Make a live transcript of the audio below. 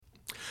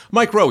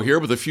Mike Rowe here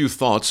with a few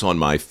thoughts on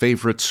my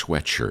favorite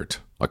sweatshirt.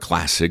 A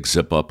classic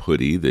zip-up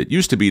hoodie that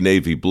used to be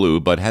navy blue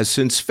but has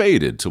since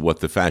faded to what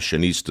the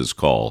fashionistas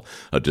call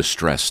a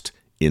distressed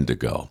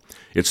indigo.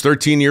 It's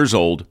 13 years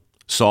old,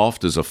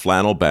 soft as a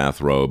flannel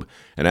bathrobe,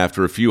 and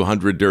after a few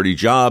hundred dirty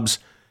jobs,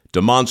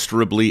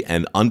 demonstrably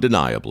and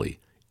undeniably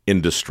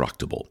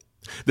indestructible.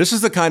 This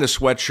is the kind of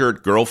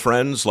sweatshirt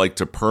girlfriends like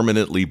to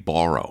permanently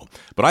borrow,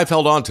 but I've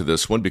held on to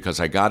this one because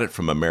I got it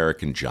from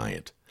American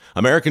Giant.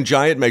 American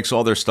Giant makes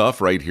all their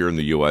stuff right here in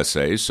the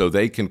USA so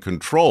they can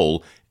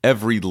control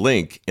every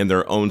link in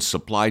their own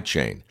supply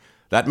chain.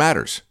 That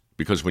matters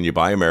because when you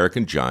buy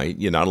American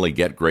Giant, you not only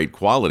get great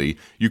quality,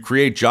 you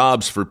create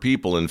jobs for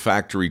people in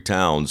factory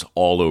towns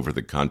all over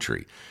the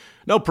country.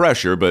 No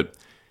pressure, but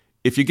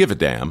if you give a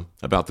damn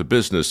about the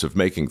business of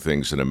making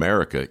things in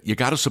America, you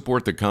got to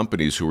support the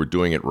companies who are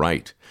doing it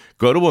right.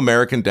 Go to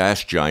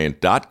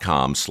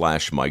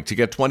american-giant.com/Mike to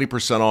get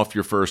 20% off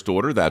your first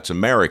order. That's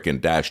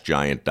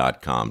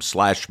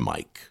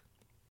american-giant.com/Mike.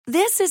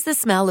 This is the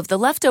smell of the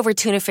leftover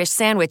tuna fish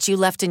sandwich you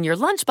left in your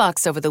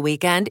lunchbox over the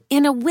weekend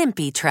in a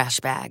wimpy trash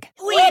bag.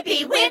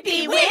 Wimpy,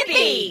 wimpy,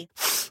 wimpy!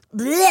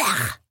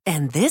 Blech!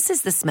 And this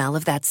is the smell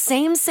of that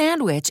same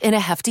sandwich in a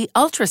hefty,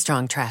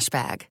 ultra-strong trash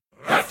bag.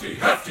 Hefty,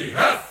 hefty,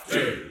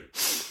 hefty!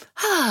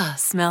 Ah,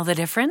 smell the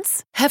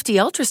difference? Hefty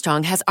Ultra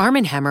Strong has Arm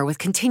 & Hammer with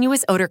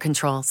continuous odor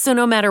control, so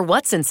no matter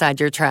what's inside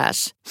your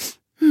trash,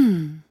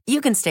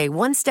 you can stay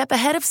one step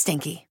ahead of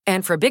stinky.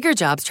 And for bigger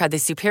jobs, try the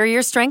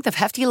superior strength of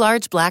Hefty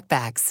Large Black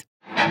Bags.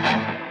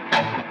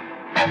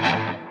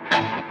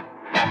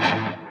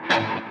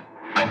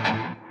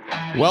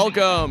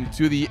 Welcome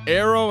to the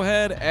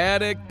Arrowhead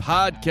Addict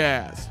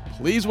Podcast.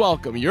 Please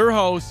welcome your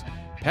hosts,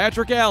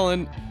 Patrick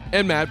Allen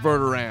and Matt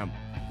Verderame.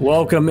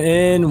 Welcome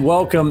in.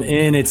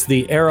 It's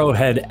the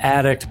Arrowhead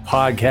Addict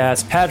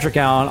Podcast. Patrick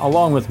Allen,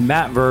 along with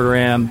Matt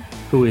Verderame,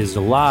 who is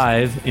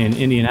live in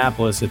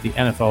Indianapolis at the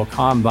NFL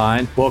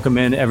Combine. Welcome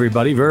in,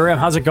 everybody. Verderame,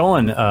 how's it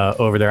going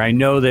over there? I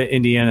know that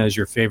Indiana is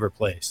your favorite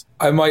place.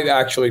 I might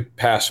actually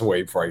pass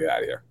away before I get out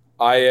of here.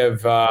 I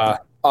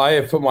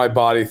have put my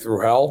body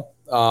through hell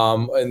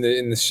in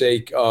the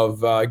sake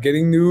of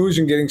getting news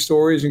and getting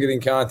stories and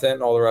getting content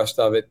and all the rest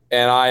of it.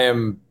 And I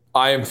am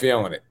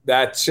feeling it.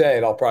 That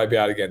said, I'll probably be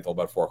out again until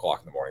about 4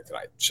 o'clock in the morning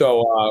tonight.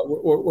 So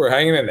we're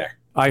hanging in there.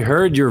 I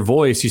heard your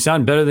voice. You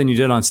sound better than you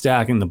did on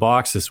Stacking the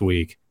Box this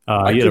week.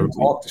 I couldn't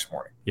talk this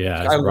morning.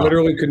 Yeah, I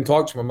literally couldn't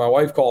talk to him. My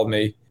wife called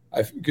me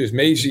because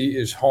Maisie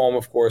is home,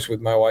 of course, with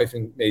my wife,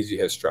 and Maisie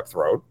has strep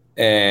throat.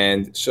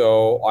 And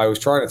so I was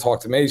trying to talk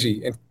to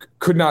Maisie and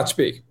could not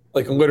speak.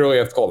 Like, literally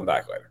have to call them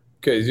back later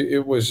because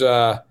it was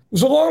a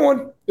long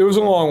one. It was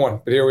a long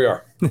one, but here we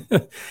are.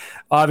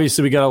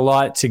 Obviously, we got a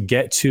lot to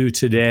get to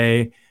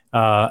today.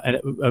 And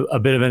a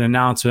bit of an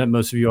announcement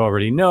most of you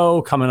already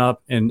know coming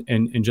up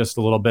in just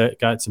a little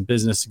bit. Got some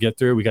business to get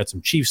through. We got some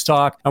Chiefs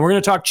talk, and we're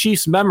going to talk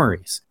Chiefs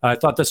memories. I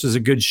thought this was a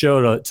good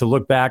show to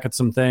look back at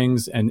some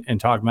things and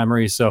talk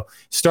memories. So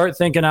start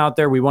thinking out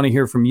there. We want to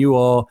hear from you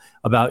all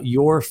about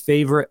your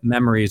favorite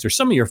memories or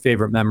some of your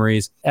favorite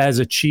memories as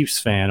a Chiefs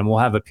fan. And we'll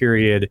have a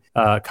period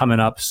coming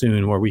up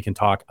soon where we can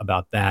talk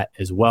about that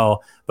as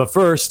well. But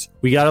first,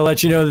 we got to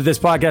let you know that this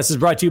podcast is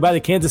brought to you by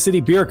the Kansas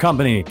City Beer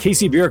Company.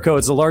 KC Beer Co.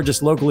 is the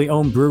largest locally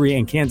owned brewery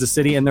in Kansas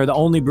City, and they're the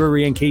only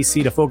brewery in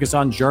KC to focus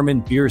on German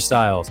beer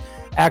styles,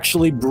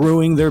 actually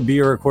brewing their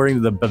beer according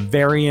to the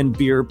Bavarian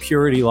Beer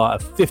Purity Law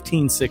of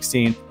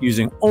 1516,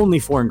 using only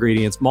 4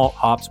 ingredients: malt,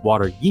 hops,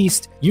 water,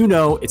 yeast. You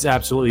know it's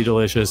absolutely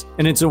delicious,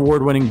 and it's an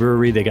award-winning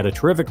brewery. They got a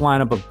terrific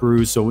lineup of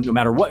brews, so no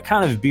matter what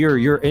kind of beer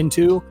you're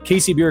into,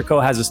 KC Beer Co.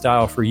 has a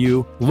style for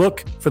you.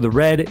 Look for the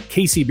red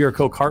KC Beer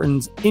Co.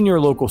 cartons in your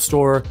local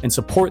store and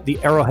support the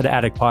Arrowhead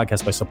Addict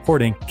Podcast by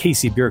supporting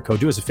KC Beer Co.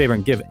 Do us a favor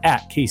and give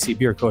at KC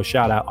Beer Co. a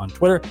shout out on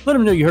Twitter. Let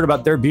them know you heard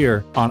about their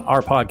beer on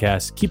our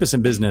podcast. Keep us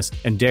in business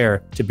and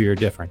dare to beer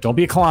different. Don't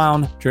be a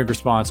clown. Drink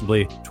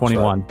responsibly.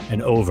 21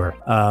 and over.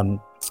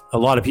 A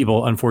lot of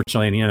people,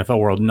 unfortunately, in the NFL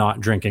world,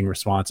 not drinking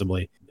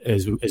responsibly,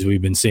 as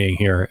we've been seeing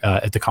here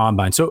at the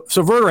Combine. So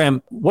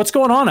Verderame, what's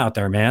going on out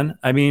there, man?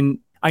 I mean,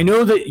 I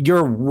know that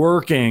you're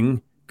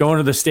working, going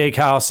to the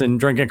steakhouse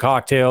and drinking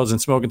cocktails and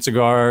smoking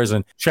cigars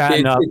and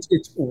chatting up.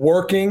 It's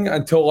working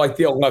until like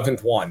the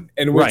 11th one.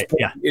 And right,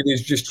 it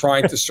is just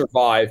trying to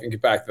survive and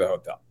get back to the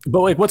hotel. But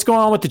like, what's going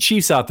on with the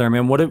Chiefs out there,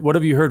 man? What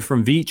have you heard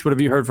from Veach? What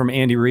have you heard from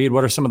Andy Reid?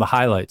 What are some of the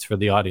highlights for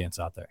the audience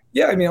out there?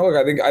 Yeah, I mean, look,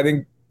 I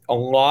think a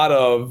lot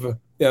of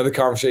the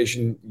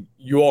conversation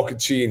you all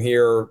could see and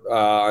hear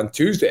on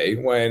Tuesday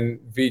when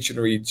Veach and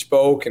Reid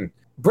spoke. And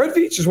Brett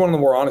Veach is one of the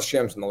more honest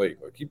GMs in the league.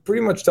 Like, he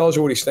pretty much tells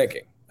you what he's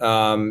thinking.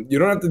 You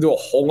don't have to do a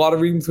whole lot of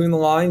reading between the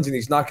lines, and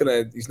he's not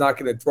gonna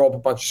throw up a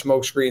bunch of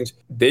smoke screens.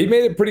 They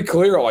made it pretty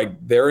clear,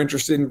 like, they're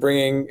interested in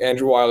bringing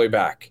Andrew Wiley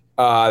back.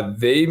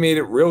 They made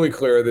it really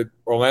clear that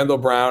Orlando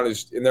Brown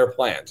is in their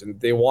plans, and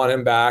they want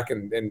him back.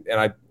 And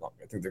I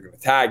think they're going to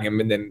tag him,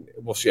 and then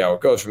we'll see how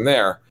it goes from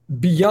there.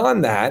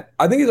 Beyond that,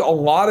 I think a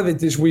lot of it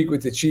this week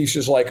with the Chiefs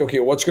is like, okay,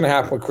 what's going to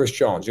happen with Chris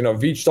Jones?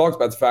 Veach talked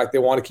about the fact they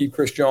want to keep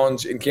Chris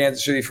Jones in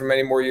Kansas City for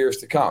many more years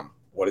to come.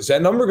 what is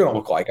that number going to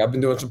look like? I've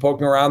been doing some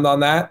poking around on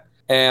that.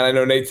 And I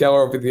know Nate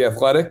Taylor over at The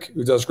Athletic,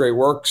 who does great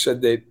work,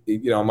 said that,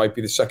 it might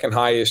be the second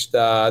highest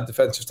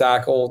defensive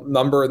tackle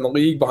number in the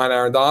league behind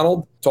Aaron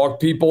Donald. Talk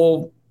to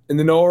people in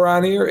the know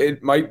around here.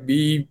 It might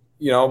be,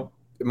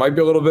 it might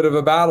be a little bit of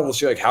a battle to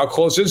see, like, how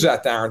close is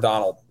that to Aaron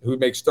Donald, who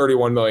makes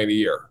 $31 million a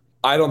year?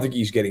 I don't think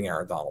he's getting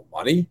Aaron Donald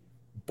money,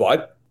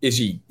 but is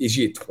he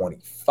at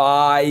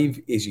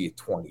 25? Is he at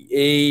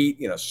 28?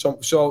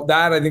 So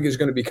that I think is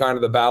going to be kind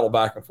of the battle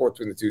back and forth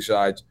between the two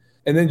sides.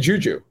 And then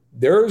Juju.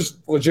 There's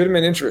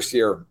legitimate interest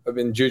here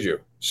in Juju.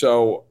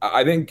 So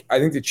I think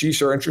the Chiefs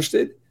are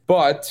interested,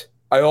 but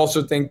I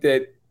also think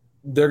that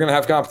they're going to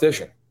have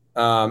competition.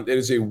 It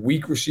is a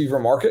weak receiver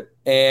market,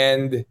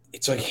 and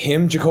it's like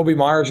him, Jacoby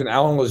Myers, and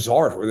Alan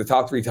Lazard were the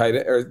top three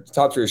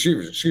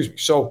receivers.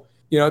 So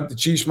the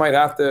Chiefs might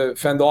have to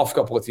fend off a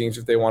couple of teams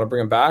if they want to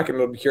bring him back, and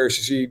it'll be curious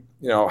to see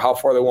how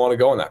far they want to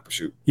go in that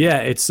pursuit. Yeah,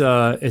 it's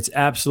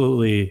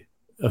absolutely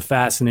a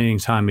fascinating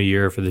time of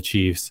year for the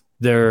Chiefs.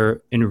 They're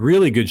in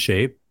really good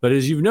shape, but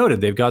as you've noted,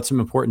 they've got some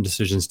important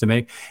decisions to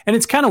make. And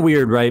it's kind of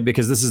weird, right?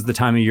 Because this is the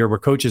time of year where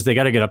coaches, they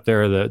got to get up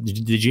there, the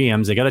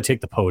GMs, they got to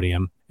take the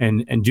podium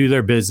and do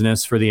their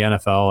business for the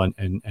NFL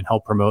and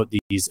help promote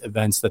these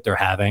events that they're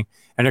having.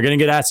 And they're going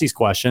to get asked these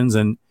questions,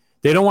 and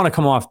they don't want to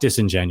come off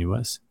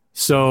disingenuous.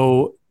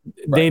 So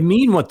They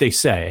mean what they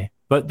say,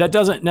 but that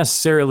doesn't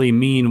necessarily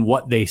mean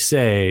what they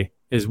say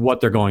is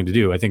what they're going to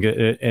do. I think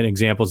an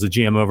example is the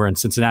GM over in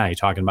Cincinnati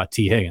talking about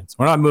T. Higgins.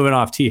 We're not moving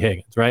off T.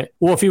 Higgins, right?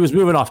 Well, if he was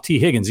moving off T.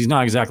 Higgins, he's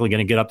not exactly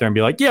going to get up there and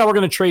be like, yeah, we're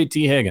going to trade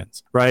T.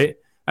 Higgins, right?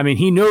 I mean,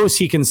 he knows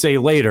he can say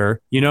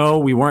later,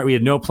 we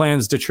had no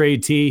plans to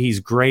trade T. He's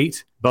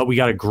great, but we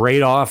got a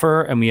great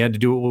offer and we had to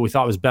do what we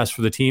thought was best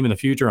for the team in the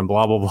future and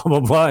blah, blah, blah, blah,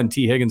 blah. And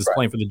T. Higgins is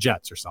playing for the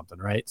Jets or something,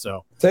 right?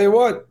 So tell you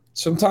what,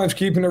 sometimes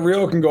keeping it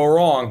real can go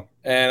wrong.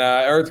 And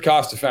Eric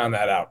Costa found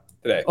that out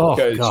today. Oh,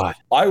 because God.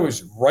 I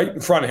was right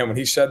in front of him when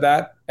he said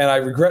that. And I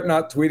regret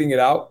not tweeting it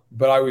out,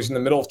 but I was in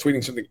the middle of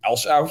tweeting something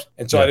else out.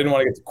 And so I didn't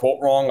want to get the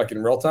quote wrong, like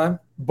in real time.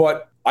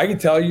 But I can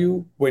tell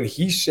you when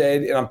he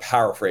said, and I'm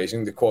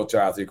paraphrasing, the quotes are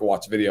out there, you can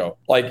watch the video,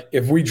 like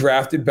if we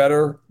drafted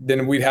better,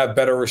 then we'd have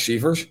better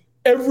receivers.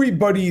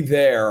 Everybody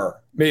there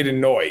made a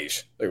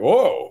noise. Like,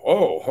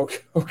 whoa,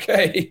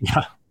 okay.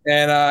 Yeah.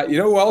 And you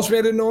know who else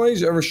made a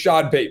noise?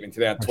 Rashad Bateman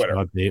today on Twitter.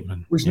 Rashad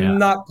Bateman. Was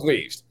not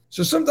pleased.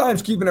 So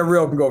sometimes keeping it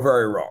real can go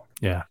very wrong.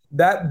 Yeah.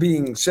 That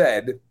being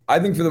said, I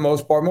think for the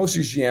most part, most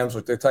of these GMs,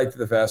 look, they're tight to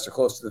the vest, they're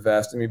close to the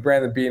vest. I mean,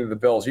 Brandon Beane of the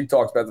Bills, he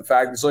talked about the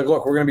fact, it's like,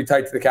 look, we're going to be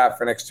tight to the cap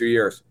for the next 2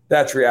 years.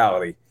 That's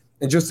reality.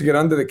 And just to get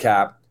under the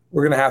cap,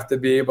 we're going to have to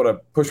be able to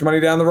push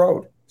money down the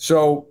road.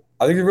 So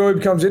I think it really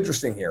becomes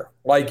interesting here.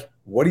 Like,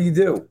 what do you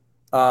do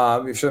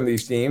if some of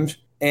these teams?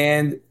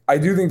 And I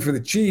do think for the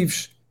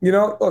Chiefs,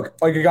 look,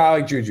 like a guy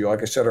like Juju,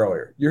 like I said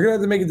earlier, you're going to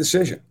have to make a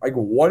decision. Like,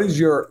 what is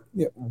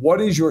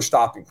your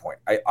stopping point?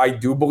 I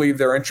do believe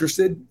they're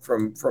interested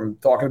from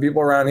talking to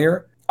people around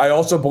here. I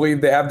also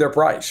believe they have their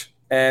price.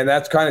 And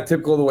that's kind of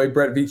typical of the way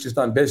Brett Veach has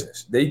done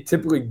business. They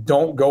typically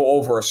don't go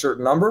over a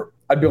certain number.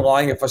 I'd be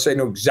lying if I say I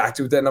know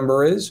exactly what that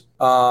number is.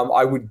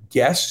 I would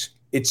guess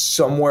it's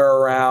somewhere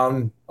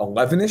around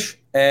 11-ish.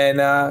 And,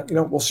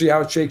 we'll see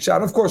how it shakes out.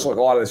 And of course, look,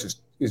 a lot of this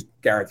is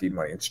guaranteed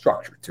money and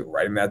structure too,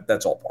 right? I mean,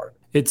 that's all part of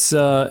it.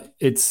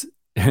 It's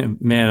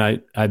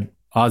man,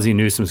 Ozzie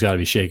Newsome's got to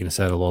be shaking his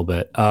head a little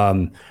bit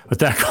with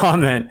that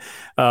comment.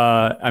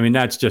 I mean,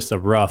 that's just a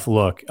rough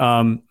look.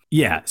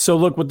 Yeah. So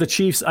look, with the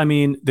Chiefs, I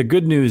mean, the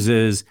good news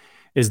is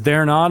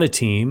they're not a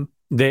team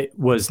that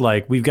was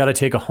like, we've got to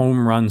take a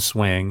home run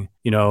swing.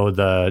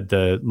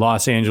 The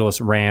Los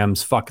Angeles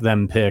Rams, fuck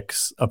them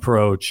picks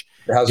approach.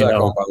 How's that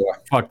going, by the way?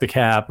 Fuck the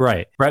cap.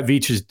 Right. Brett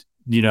Veach is,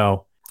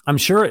 I'm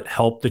sure it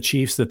helped the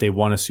Chiefs that they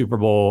won a Super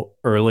Bowl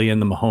early in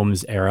the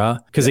Mahomes era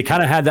because they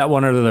kind of had that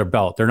one under their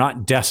belt. They're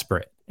not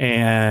desperate.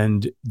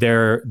 And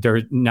they're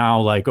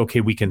now like,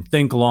 okay, we can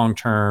think long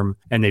term.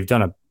 And they've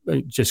done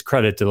just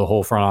credit to the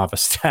whole front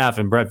office staff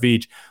and Brett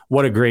Veach.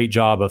 What a great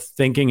job of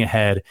thinking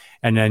ahead.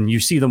 And then you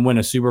see them win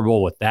a Super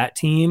Bowl with that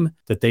team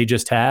that they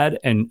just had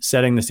and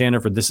setting the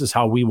standard for this is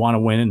how we want to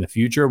win in the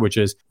future, which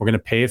is we're going to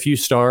pay a few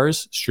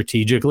stars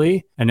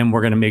strategically. And then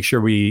we're going to make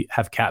sure we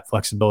have cap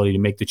flexibility to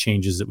make the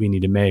changes that we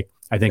need to make.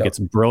 I think it's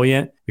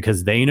brilliant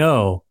because they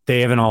know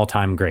they have an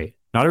all-time great.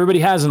 Not everybody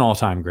has an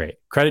all-time great.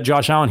 Credit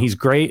Josh Allen. He's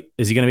great.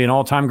 Is he going to be an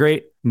all-time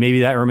great?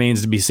 Maybe that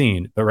remains to be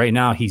seen. But right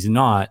now he's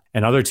not.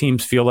 And other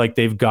teams feel like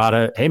they've got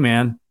to, hey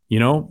man,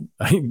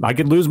 I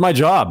could lose my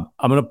job.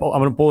 I'm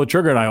gonna pull the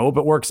trigger and I hope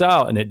it works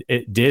out. And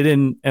it did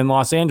in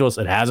Los Angeles.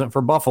 It hasn't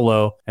for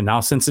Buffalo. And now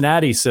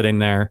Cincinnati's sitting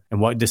there.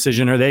 And what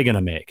decision are they going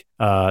to make?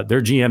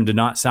 Their GM did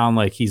not sound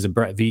like he's a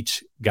Brett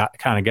Veach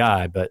kind of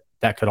guy, but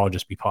that could all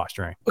just be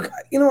posturing. Look,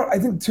 you know what? I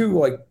think too,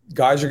 like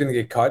guys are going to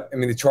get cut. I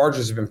mean, the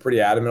Chargers have been pretty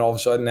adamant all of a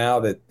sudden now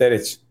that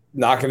it's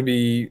not going to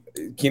be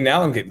Keenan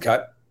Allen getting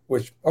cut,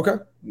 which, okay.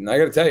 And I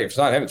got to tell you, if it's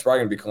not him, it's probably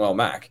going to be Khalil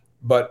Mack.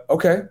 But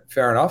okay,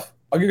 fair enough.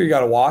 I'll give you a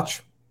guy to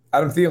watch.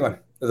 Adam Thielen,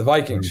 the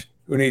Vikings,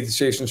 who need to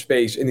save some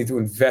space and need to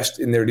invest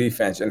in their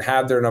defense and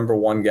have their number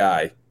one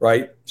guy,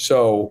 right?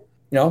 So,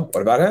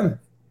 what about him?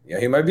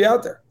 He might be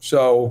out there.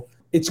 So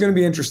it's going to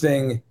be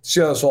interesting to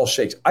see how this all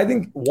shakes. I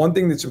think one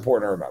thing that's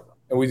important to remember,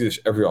 and we do this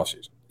every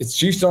offseason, it's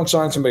Chiefs don't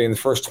sign somebody in the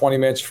first 20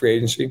 minutes free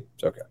agency.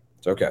 It's okay.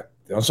 It's okay.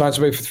 They don't sign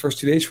somebody for the first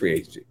 2 days free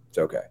agency. It's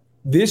okay.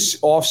 This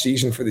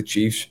offseason for the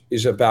Chiefs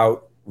is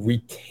about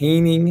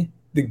retaining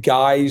the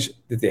guys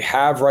that they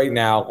have right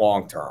now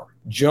long term.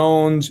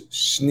 Jones,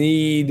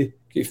 Snead,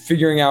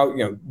 figuring out,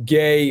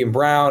 Gay and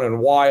Brown and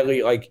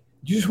Wiley. Like,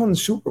 you just won the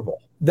Super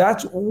Bowl.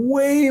 That's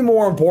way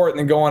more important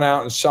than going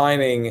out and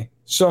signing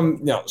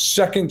some,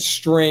 second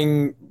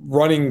string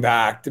running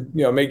back to,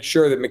 make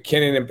sure that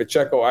McKinnon and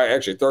Pacheco,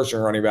 actually third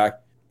string running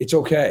back. It's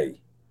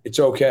okay. It's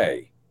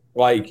okay.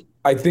 Like,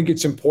 I think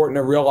it's important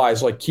to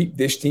realize, keep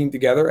this team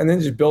together and then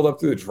just build up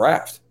through the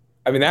draft.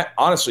 I mean,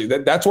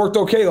 that's worked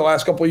okay the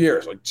last couple of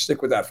years.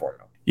 Stick with that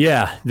formula.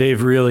 Yeah,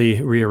 they've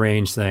really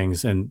rearranged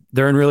things and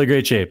they're in really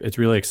great shape. It's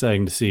really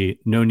exciting to see.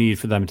 No need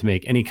for them to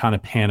make any kind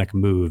of panic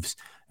moves.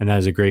 And that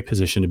is a great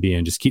position to be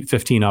in. Just keep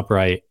 15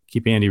 upright,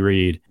 keep Andy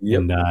Reid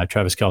and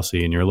Travis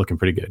Kelce, and you're looking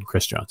pretty good.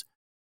 Chris Jones.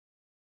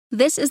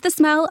 This is the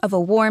smell of a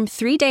warm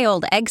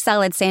 3-day-old egg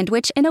salad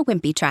sandwich in a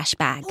wimpy trash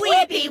bag.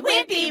 Wimpy,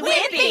 wimpy,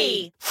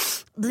 wimpy.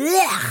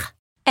 Blech.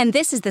 And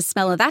this is the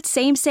smell of that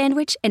same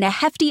sandwich in a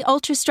hefty,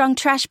 ultra-strong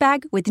trash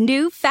bag with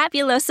new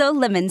Fabuloso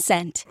lemon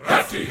scent.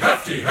 Hefty,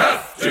 hefty,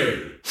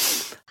 hefty.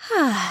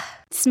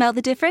 Smell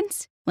the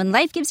difference? When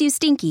life gives you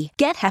stinky,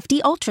 get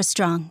Hefty Ultra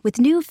Strong with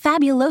new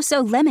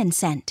Fabuloso lemon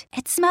scent.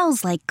 It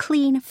smells like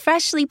clean,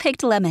 freshly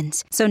picked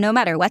lemons. So no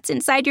matter what's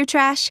inside your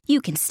trash, you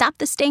can stop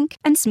the stink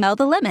and smell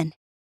the lemon.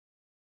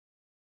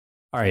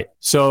 All right.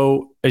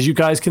 So as you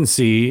guys can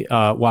see,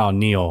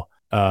 Neil,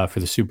 for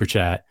the super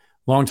chat,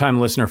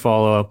 longtime listener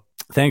follow.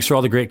 Thanks for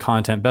all the great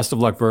content. Best of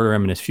luck,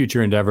 Verderame, in his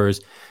future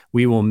endeavors.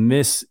 We will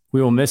miss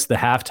the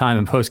halftime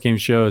and post-game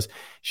shows.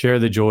 Share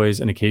the joys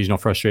and occasional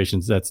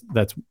frustrations. That's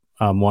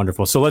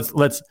wonderful. So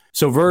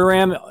so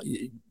Verderame,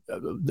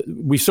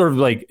 we sort of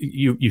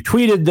you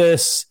tweeted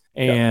this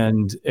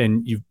and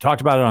you've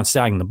talked about it on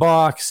Stacking the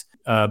Box.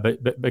 But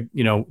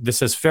this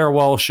says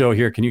farewell show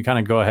here. Can you kind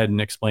of go ahead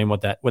and explain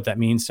what that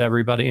means to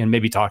everybody and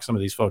maybe talk some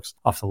of these folks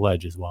off the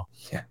ledge as well?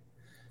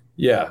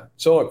 Yeah.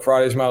 So look,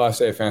 Friday's my last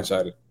day of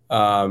Fansided.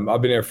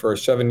 I've been here for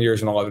 7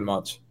 years and 11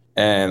 months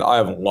and I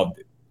have loved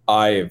it.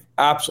 I have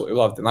absolutely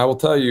loved it. And I will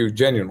tell you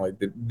genuinely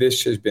that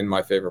this has been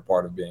my favorite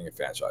part of being a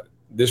Fansided.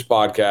 This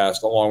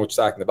podcast, along with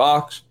Stacking the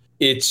Box,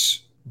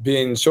 it's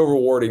been so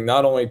rewarding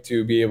not only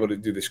to be able to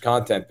do this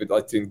content,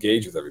 but to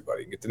engage with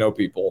everybody, get to know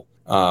people,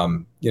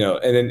 and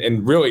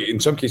really in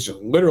some cases,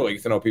 literally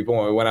get to know people.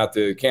 When we went out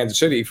to Kansas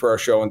City for our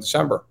show in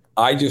December,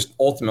 I just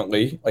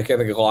ultimately, I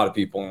think a lot of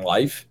people in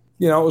life,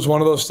 it was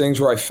one of those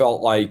things where I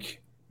felt like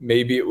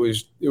maybe it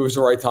was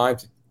the right time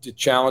to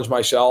challenge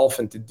myself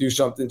and to do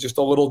something just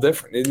a little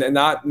different, and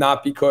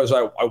not because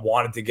I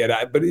wanted to get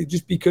at it, but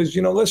just because,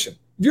 listen,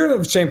 if you're in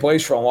the same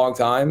place for a long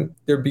time,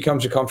 there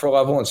becomes a comfort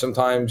level. And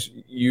sometimes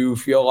you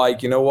feel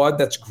like,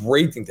 that's a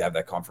great thing to have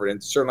that comfort.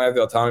 And certainly I have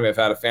the autonomy. I've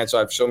had a fan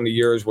side for so many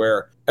years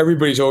where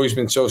everybody's always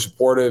been so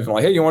supportive and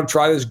like, hey, you want to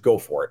try this? Go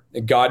for it.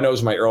 And God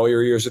knows my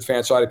earlier years at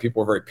fan side, people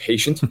were very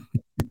patient,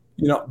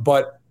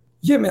 but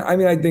yeah, man,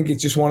 I think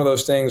it's just one of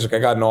those things. Like I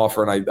got an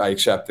offer and I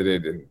accepted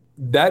it. And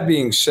that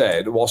being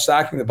said, while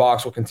Stacking the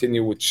Box will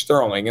continue with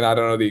Sterling, and I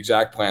don't know the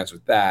exact plans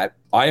with that,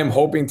 I am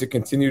hoping to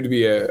continue to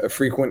be a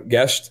frequent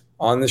guest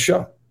on the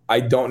show. I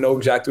don't know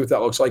exactly what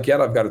that looks like yet.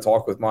 I've got to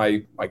talk with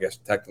my, I guess,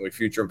 technically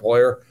future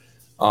employer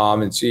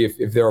and see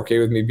if they're okay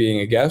with me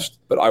being a guest.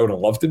 But I would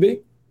love to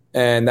be.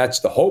 And that's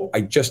the hope.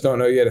 I just don't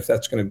know yet if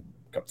that's going to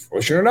come to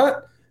fruition or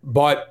not.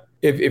 But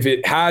if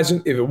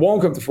it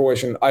won't come to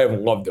fruition, I have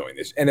loved doing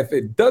this. And if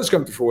it does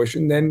come to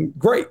fruition, then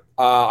great.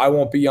 I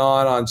won't be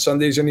on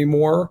Sundays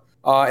anymore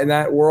in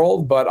that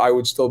world, but I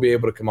would still be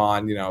able to come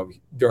on,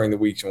 during the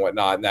weeks and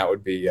whatnot. And that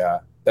would be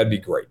that'd be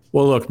great.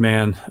 Well, look,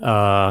 man,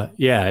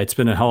 it's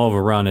been a hell of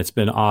a run. It's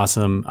been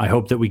awesome. I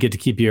hope that we get to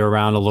keep you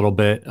around a little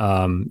bit.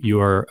 You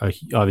are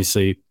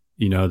obviously,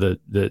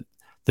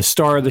 the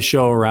star of the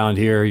show around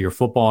here. Your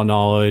football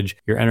knowledge,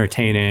 you're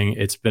entertaining.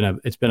 It's been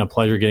a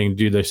pleasure getting to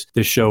do this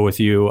show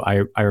with you.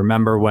 I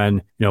remember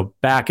when,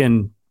 back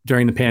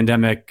during the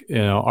pandemic,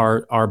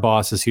 our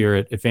bosses here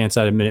at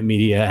Fansided Minute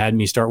Media had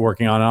me start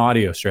working on an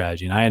audio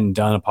strategy. And I hadn't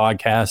done a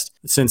podcast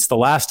since the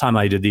last time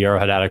I did the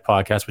Arrowhead Addict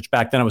podcast, which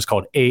back then it was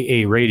called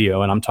AA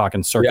Radio. And I'm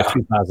talking circa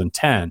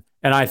 2010.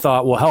 And I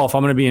thought, well, hell, if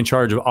I'm going to be in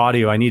charge of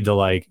audio, I need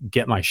to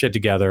get my shit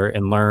together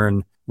and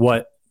learn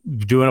what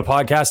doing a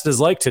podcast is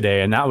like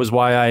today. And that was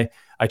why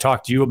I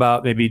talked to you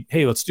about maybe,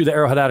 hey, let's do the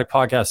Arrowhead Addict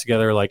podcast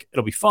together.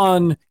 It'll be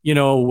fun.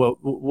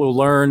 We'll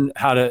learn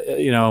how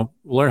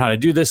to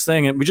do this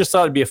thing. And we just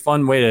thought it'd be a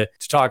fun way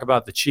to talk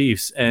about the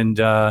Chiefs. And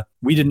I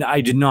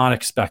did not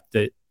expect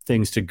that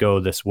things to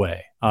go this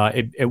way.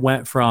 It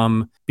went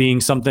from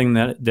being something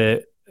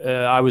that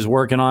I was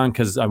working on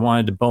because I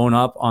wanted to bone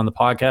up on the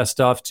podcast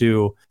stuff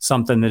to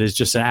something that is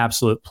just an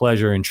absolute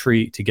pleasure and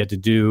treat to get to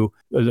do.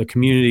 The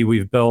community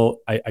we've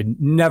built, I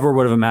never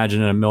would have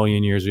imagined in a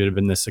million years we'd have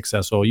been this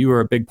successful. You were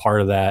a big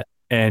part of that.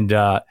 And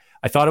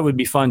I thought it would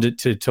be fun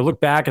to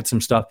look back at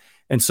some stuff.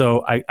 And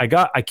so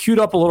I queued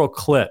up a little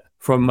clip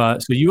from,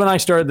 so you and I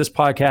started this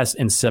podcast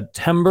in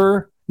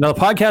September. Now, the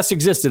podcast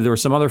existed. There were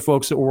some other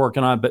folks that were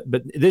working on it,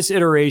 but this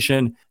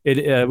iteration,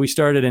 we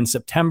started in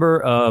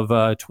September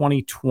of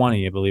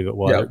 2020, I believe it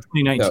was, or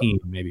 2019,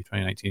 maybe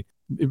 2019.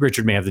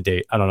 Richard may have the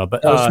date. I don't know.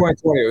 But it was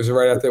 2020. It was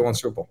right after they won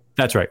Super Bowl.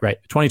 That's right.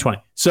 2020.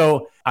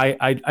 So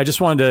I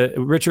just wanted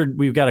to, Richard,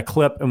 we've got a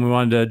clip and we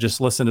wanted to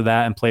just listen to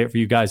that and play it for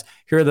you guys.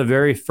 Here are the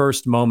very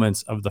first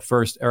moments of the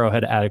first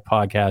Arrowhead Addict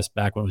podcast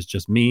back when it was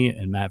just me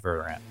and Matt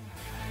Verderame.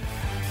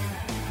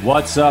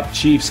 What's up,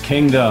 Chiefs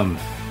Kingdom?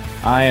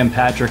 I am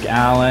Patrick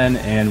Allen,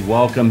 and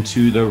welcome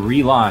to the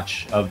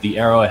relaunch of the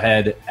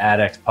Arrowhead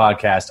Addict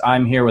podcast.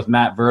 I'm here with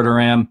Matt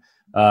Verderame.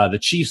 The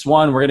Chiefs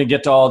won. We're going to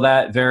get to all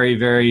that. Very,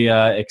 very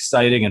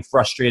exciting and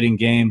frustrating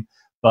game.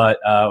 But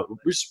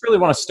we just really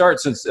want to start,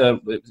 since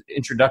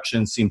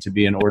introductions seem to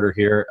be in order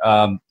here.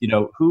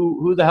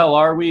 Who the hell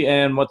are we,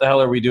 and what the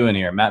hell are we doing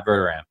here? Matt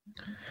Verderame.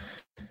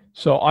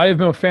 So I have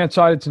been with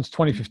Fansided since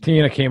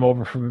 2015. I came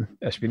over from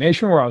SB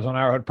Nation, where I was on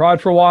Arrowhead Pride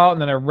for a while,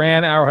 and then I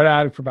ran Arrowhead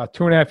Addict for about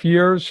 2.5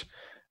 years.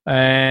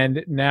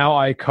 And now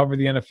I cover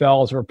the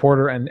NFL as a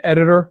reporter and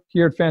editor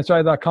here at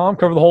Fansided.com,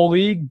 cover the whole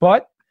league.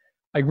 But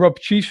I grew up a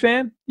Chiefs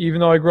fan, even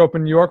though I grew up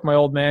in New York. My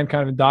old man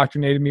kind of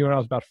indoctrinated me when I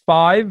was about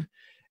 5,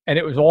 and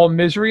it was all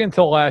misery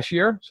until last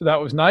year. So that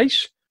was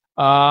nice.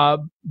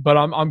 But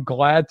I'm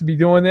glad to be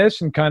doing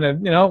this and kind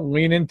of,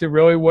 lean into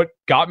really what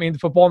got me into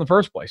football in the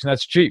first place, and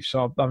that's Chiefs.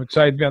 So I'm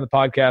excited to be on the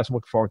podcast and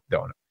looking forward to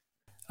doing it.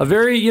 A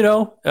very,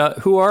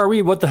 who are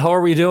we? What the hell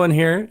are we doing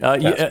here?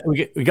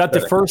 We got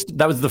the first.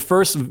 That was the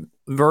first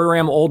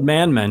Verderame old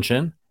man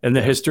mention in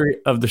the history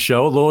of the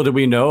show. Little did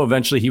we know,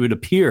 eventually he would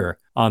appear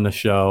on the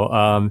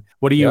show.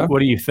 What do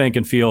you think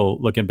and feel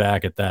looking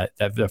back at that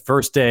the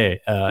first day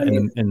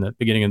in the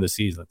beginning of the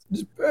season?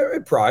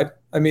 Pride.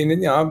 I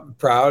mean, I'm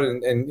proud,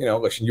 and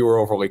listen, you were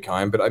overly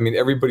kind, but I mean,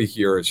 everybody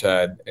here has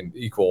had an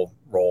equal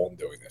role in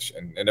doing this,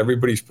 and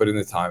everybody's put in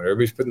the time,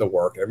 everybody's put in the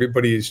work, and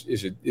everybody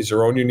is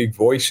their own unique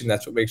voice, and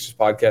that's what makes this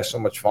podcast so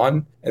much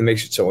fun and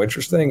makes it so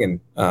interesting.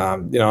 And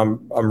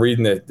I'm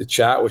reading the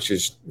chat, which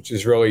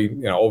is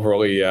really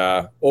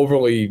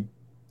overly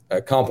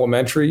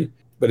complimentary,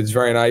 but it's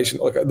very nice.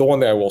 And look, the one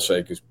thing I will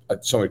say, because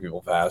so many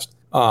people have asked,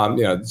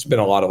 it's been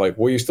a lot of like,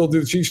 well, you still do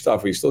the Chiefs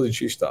stuff? We still do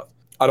Chiefs stuff?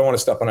 I don't want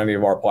to step on any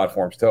of our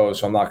platforms' toes,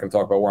 so I'm not going to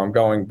talk about where I'm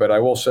going. But I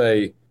will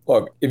say,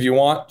 look, if you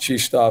want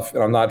Chiefs stuff,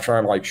 and I'm not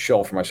trying to like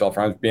shill for myself,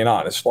 I'm being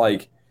honest.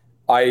 Like,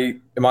 I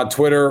am on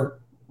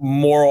Twitter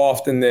more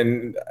often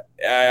than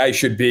I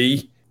should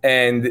be,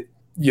 and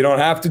you don't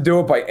have to do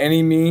it by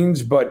any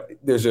means. But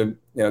there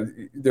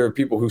are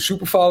people who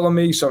super follow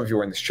me. Some of you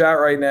are in this chat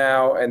right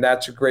now, and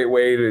that's a great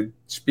way to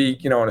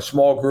speak, in a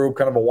small group,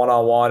 kind of a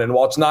one-on-one. And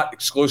while it's not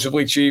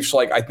exclusively Chiefs,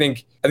 like I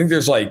think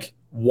there's like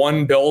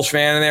one Bills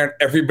fan in there, and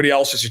everybody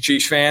else is a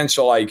Chiefs fan.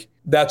 So like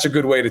that's a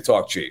good way to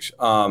talk Chiefs.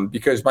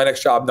 Because my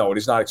next job, no, it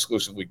is not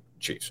exclusively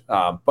Chiefs.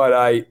 But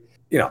I'm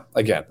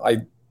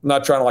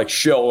not trying to like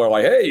shill or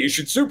like, hey, you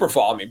should super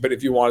follow me. But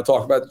if you want to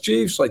talk about the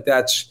Chiefs, like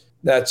that's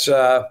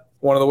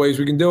one of the ways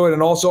we can do it.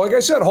 And also, like I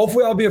said,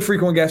 hopefully I'll be a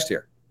frequent guest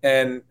here.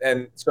 And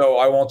so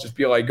I won't just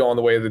be like going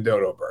the way of the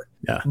dodo bird.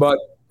 Yeah. But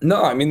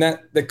no, I mean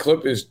the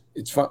clip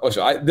it's fun.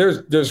 Listen,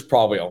 there's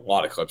probably a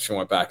lot of clips who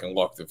went back and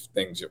looked at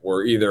things that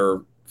were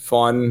either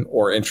fun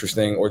or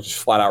interesting or just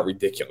flat out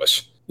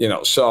ridiculous.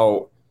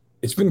 So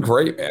it's been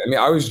great, man. I mean,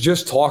 I was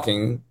just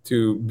talking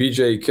to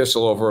BJ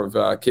Kissel over of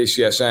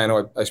KCSN,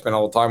 who I spent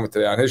all the time with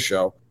today on his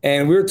show.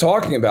 And we were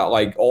talking about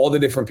like all the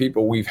different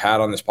people we've had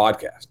on this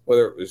podcast,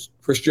 whether it was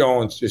Chris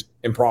Jones, just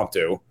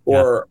impromptu,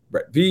 or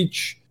Brett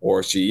Veach,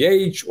 or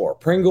CEH, or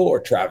Pringle, or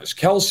Travis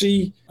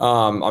Kelce.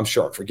 I'm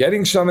sure I'm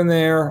forgetting some in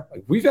there.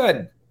 Like we've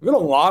had a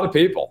lot of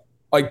people,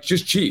 like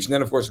just Chiefs. And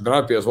then, of course, it's been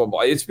other people as well.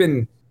 But it's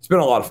been a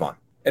lot of fun.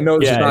 And no,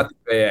 this is not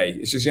the AA.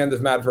 It's just the end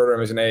of Matt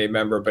Verderame as an AA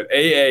member, but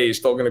AA is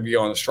still going to be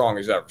going as strong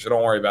as ever. So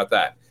don't worry about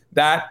that.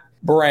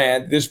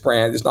 This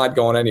brand is not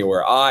going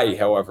anywhere.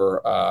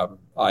 However,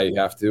 I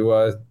have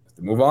to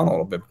move on a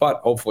little bit, but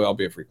hopefully I'll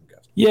be a frequent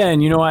guest. Yeah,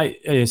 and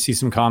I see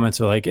some comments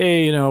are like,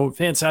 hey,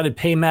 Fansided,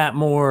 pay Matt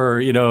more.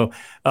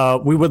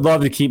 We would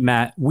love to keep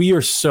Matt. We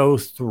are so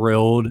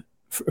thrilled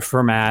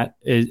for Matt.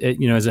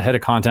 As a head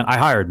of content, I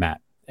hired Matt,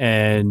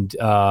 and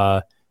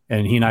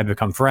he and I have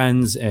become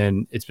friends,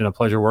 and it's been a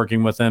pleasure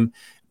working with him.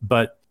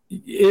 But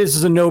it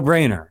is a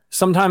no-brainer.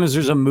 Sometimes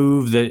there's a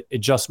move that it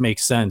just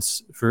makes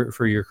sense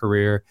for your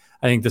career.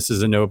 I think this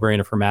is a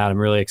no-brainer for Matt. I'm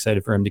really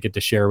excited for him to get to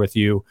share with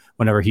you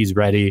whenever he's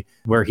ready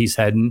where he's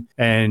heading.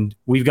 And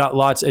we've got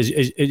lots, as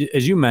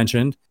you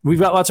mentioned, we've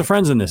got lots of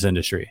friends in this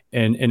industry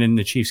and in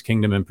the Chiefs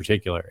Kingdom in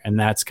particular. And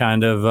that's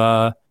kind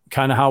of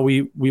how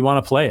we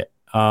want to play it.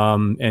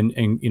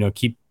 And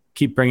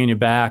keep bringing you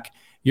back.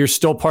 You're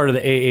still part of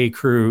the AA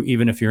crew,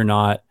 even if you're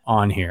not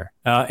on here.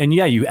 And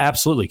yeah, you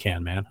absolutely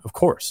can, man. Of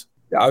course.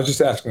 Yeah, I was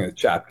just asking in the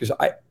chat because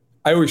I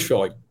always feel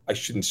like I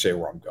shouldn't say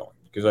where I'm going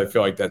because I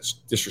feel like that's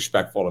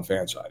disrespectful to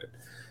Fansided.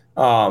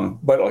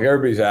 But like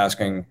everybody's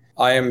asking,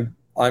 I'm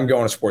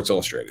going to Sports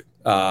Illustrated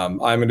I'm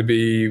going to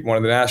be one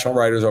of the national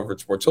writers over at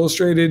Sports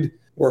Illustrated,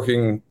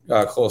 working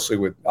closely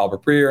with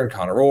Albert Breer and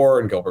Connor Orr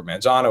and Gilbert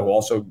Manzano, who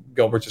also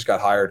Gilbert just got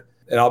hired.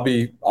 And I'll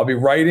be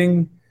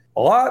writing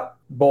a lot,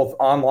 both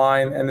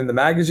online and in the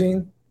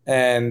magazine,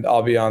 and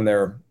I'll be on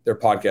their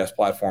podcast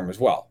platform as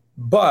well.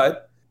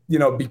 But,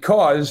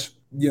 because,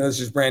 this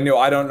is brand new,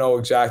 I don't know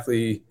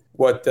exactly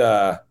what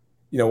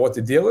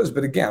the deal is.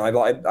 But again,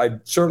 I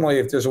certainly,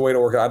 if there's a way to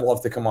work, I'd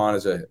love to come on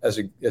as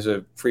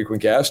a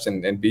frequent guest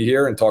and be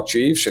here and talk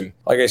Chiefs. And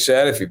like I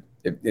said, if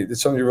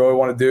it's something you really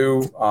want to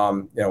do,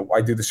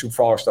 I do the Super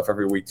Follower stuff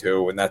every week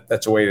too, and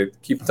that's a way to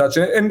keep in touch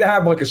and to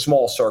have like a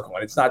small circle.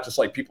 And it's not just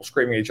like people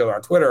screaming at each other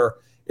on Twitter.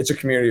 It's a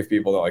community of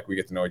people that we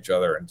get to know each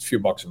other, and it's a few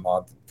bucks a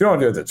month. If you don't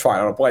do it, that's fine.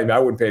 I don't blame you. I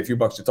wouldn't pay a few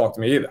bucks to talk to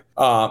me either.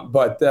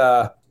 But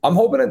I'm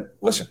hoping to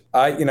listen.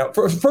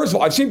 First of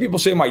all, I've seen people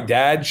say my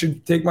dad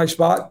should take my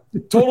spot.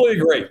 Totally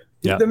agree.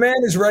 Yeah. The man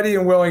is ready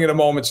and willing at a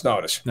moment's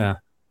notice. Yeah.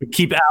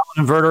 Keep Allen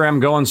and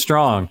Verderame going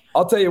strong.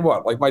 I'll tell you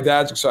what, my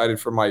dad's excited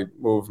for my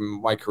move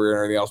and my career and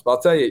everything else. But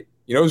I'll tell you,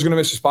 who's going to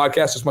miss this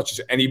podcast as much as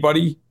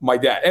anybody? My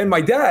dad. And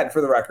my dad, for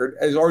the record,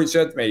 has already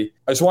said to me,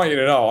 I just want you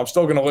to know, I'm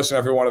still going to listen to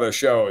every one of those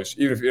shows,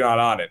 even if you're not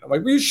on it. I'm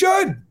like, well, you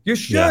should. You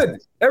should. Yeah.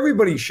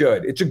 Everybody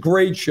should. It's a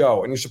great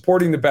show, and you're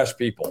supporting the best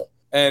people.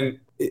 And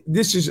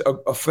this is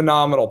a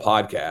phenomenal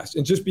podcast.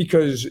 And just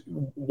because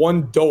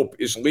one dope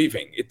is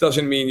leaving, it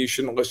doesn't mean you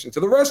shouldn't listen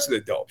to the rest of the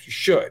dopes. You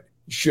should.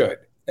 You should.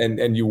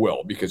 And you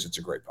will, because it's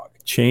a great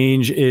podcast.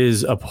 Change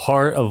is a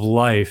part of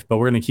life, but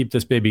we're going to keep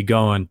this baby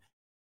going.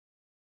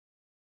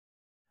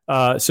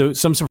 So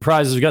some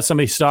surprises. We got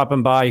somebody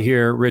stopping by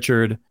here,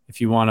 Richard,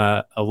 if you want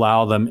to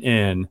allow them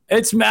in.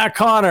 It's Matt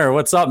Connor.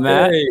 What's up,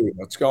 Matt? Hey,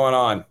 what's going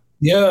on?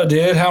 Yo,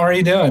 dude, how are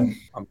you doing?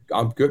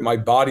 I'm good. My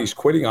body's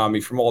quitting on me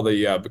from all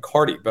the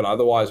Bacardi, but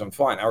otherwise I'm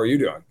fine. How are you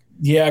doing?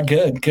 Yeah,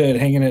 good.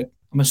 Hanging it.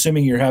 I'm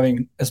assuming you're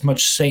having as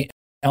much St.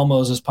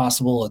 Elmo's as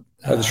possible.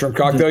 Had the shrimp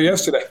cocktail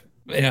yesterday.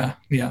 Yeah.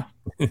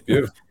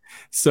 Beautiful.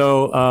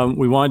 So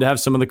we wanted to have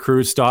some of the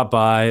crew stop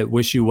by.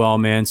 Wish you well,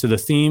 man. So the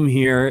theme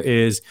here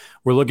is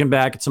we're looking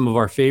back at some of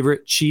our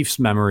favorite Chiefs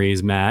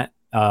memories, Matt,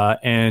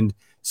 and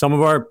some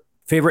of our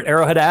favorite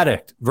Arrowhead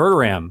Addict,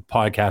 Verderame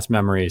podcast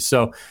memories.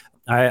 So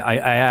I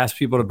asked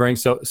people to bring.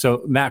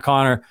 So Matt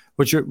Connor,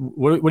 what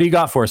do you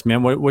got for us,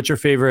 man? What's your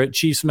favorite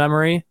Chiefs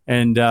memory,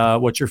 and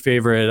what's your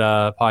favorite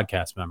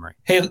podcast memory?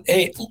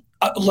 Hey.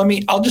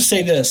 I'll just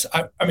say this.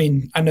 I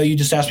mean, I know you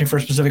just asked me for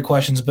specific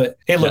questions, but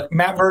hey, look,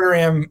 Matt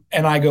Verderame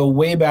and I go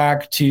way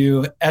back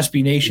to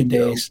SB Nation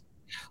days.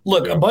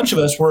 Look, a bunch of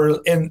us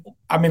were in,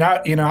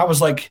 I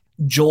was like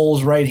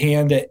Joel's right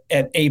hand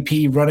at AP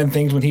running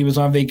things when he was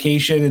on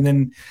vacation.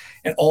 And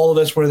all of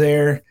us were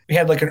there. We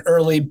had like an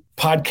early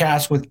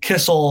podcast with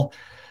Kissel.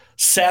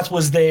 Seth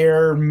was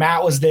there.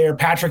 Matt was there.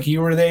 Patrick,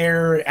 you were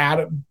there.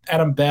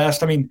 Adam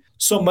Best. I mean,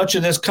 so much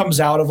of this comes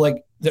out of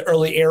like the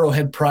early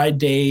Arrowhead Pride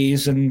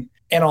days and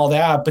all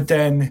that. But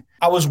then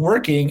I was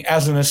working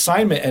as an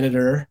assignment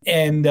editor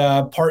and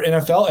part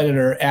NFL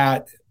editor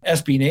at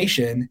SB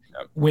Nation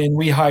when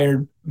we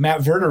hired Matt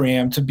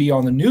Verderame to be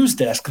on the news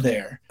desk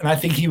there. And I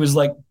think you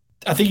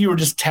were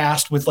just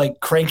tasked with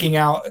like cranking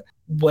out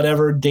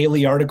whatever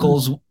daily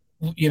articles,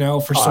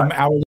 for some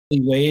hourly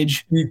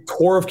wage. The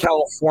Tour of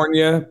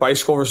California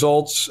bicycle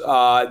results,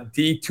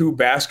 D2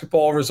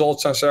 basketball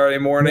results on Saturday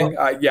morning.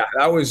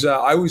 That was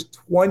I was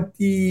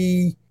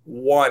 21,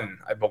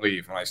 I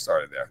believe, when I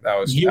started there. That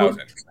was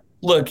interesting.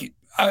 Look,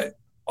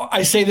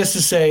 I say this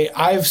to say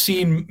I've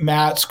seen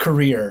Matt's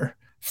career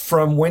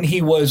from when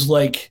he was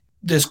like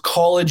this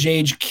college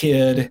age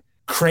kid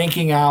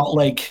cranking out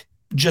like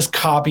just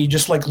copy,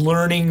 just like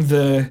learning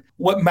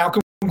what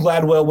Malcolm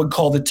Gladwell would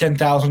call the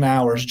 10,000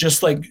 hours,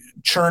 just like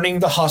churning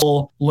the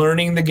hustle,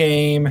 learning the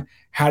game.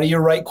 How do you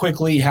write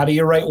quickly? How do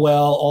you write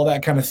well? All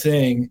that kind of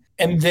thing.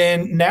 And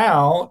then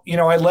now,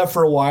 I left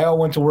for a while,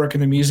 went to work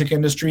in the music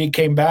industry,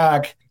 came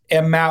back.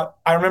 And Matt,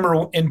 I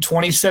remember in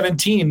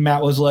 2017,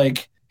 Matt was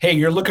like, hey,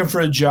 you're looking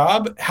for a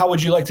job. How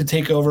would you like to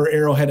take over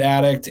Arrowhead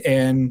Addict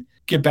and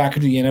get back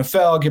into the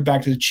NFL, get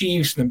back to the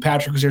Chiefs? And then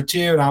Patrick was there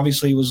too. And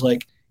obviously he was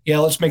like, yeah,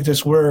 let's make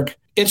this work.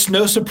 It's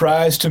no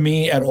surprise to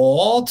me at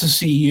all to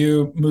see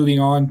you moving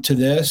on to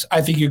this.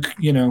 I think you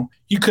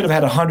could have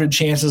had 100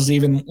 chances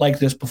even like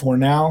this before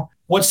now.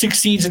 What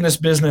succeeds in this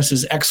business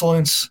is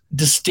excellence,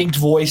 distinct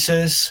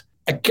voices,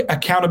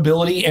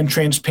 accountability, and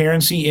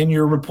transparency in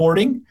your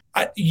reporting.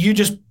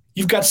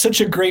 You've got such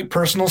a great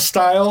personal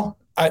style.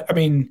 I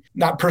mean,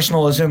 not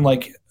personal as in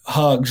like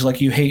hugs,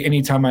 like you hate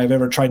anytime I've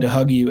ever tried to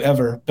hug you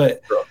ever,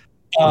 but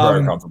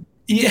very comfortable.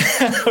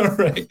 Yeah,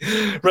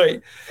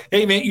 right.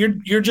 Hey man,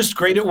 you're just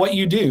great at what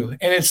you do.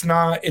 And it's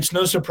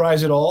no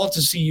surprise at all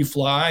to see you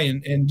fly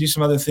and do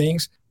some other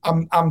things.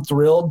 I'm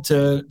thrilled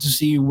to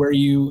see where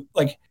you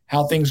like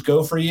how things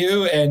go for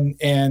you. And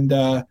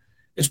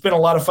it's been a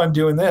lot of fun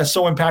doing this.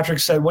 So when Patrick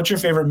said, what's your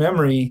favorite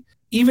memory?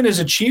 Even as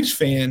a Chiefs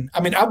fan,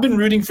 I mean, I've been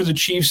rooting for the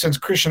Chiefs since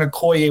Christian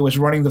Okoye was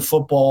running the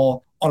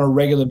football on a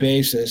regular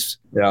basis.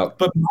 Yeah.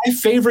 But my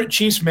favorite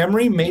Chiefs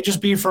memory may just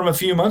be from a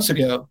few months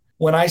ago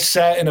when I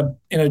sat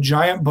in a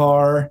giant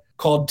bar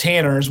called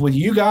Tanner's with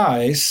you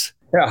guys.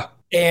 Yeah.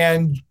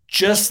 And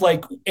just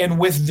like, and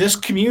with this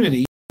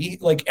community,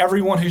 like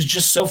everyone who's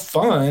just so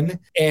fun,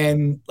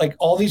 and like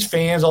all these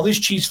fans, all these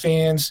Chiefs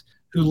fans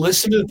who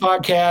listen to the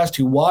podcast,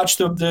 who watch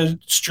the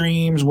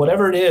streams,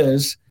 whatever it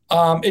is,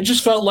 it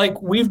just felt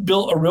like we've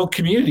built a real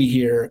community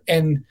here.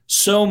 And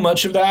so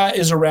much of that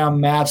is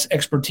around Matt's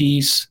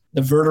expertise,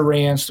 the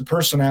Verderams, the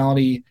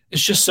personality.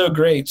 It's just so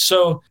great.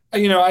 So,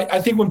 I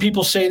think when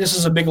people say this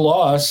is a big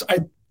loss,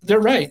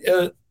 they're right.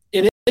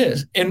 It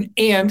is. And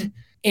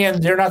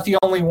they're not the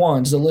only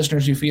ones, the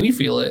listeners who we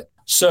feel it.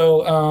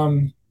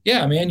 So,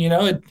 yeah, man,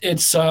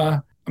 it's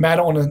I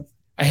don't want to,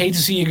 I hate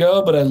to see you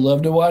go, but I'd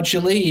love to watch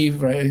you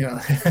leave. Right.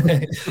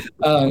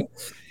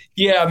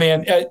 Yeah,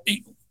 man.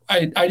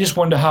 I just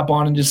wanted to hop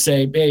on and just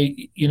say,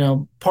 hey,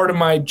 part of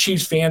my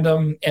Chiefs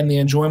fandom and the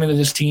enjoyment of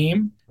this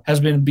team has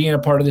been being a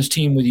part of this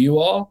team with you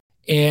all.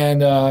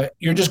 And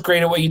you're just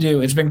great at what you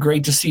do. It's been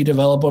great to see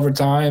develop over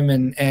time.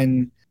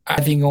 And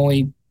I think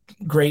only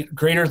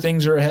greater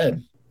things are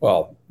ahead.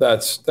 Well,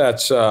 that's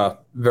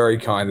very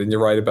kind, and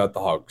you're right about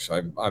the hugs.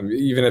 I'm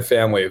even at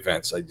family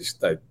events.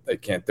 I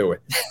can't do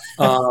it.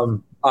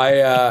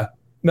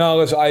 No,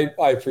 listen, I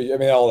appreciate. I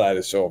mean, all that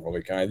is so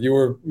overly kind.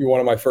 You're one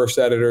of my first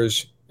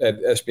editors at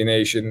SB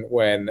Nation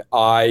when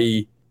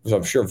I was,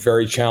 I'm sure,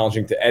 very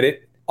challenging to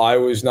edit. I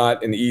was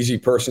not an easy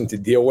person to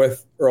deal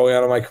with early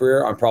on in my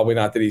career. I'm probably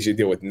not that easy to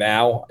deal with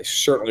now. I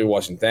certainly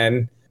wasn't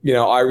then.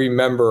 I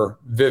remember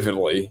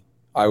vividly.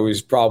 I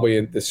was probably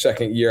in the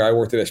second year. I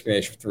worked at SB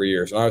Nation for 3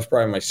 years, and I was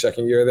probably in my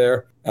second year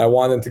there. I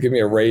wanted them to give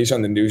me a raise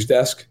on the news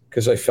desk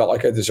because I felt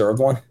like I deserved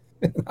one.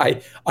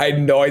 I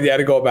had no idea how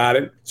to go about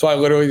it. So I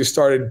literally just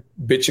started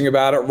bitching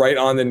about it right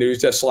on the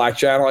news desk Slack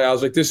channel. I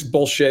was like, this is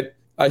bullshit.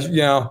 who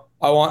do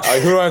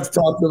I have to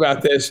talk to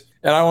about this?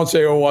 And I won't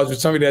say who it was, but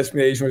somebody at SB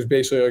Nation was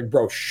basically like,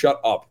 bro, shut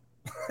up.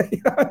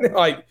 And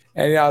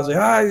I was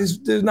like, this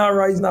is not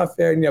right. It's not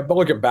fair. But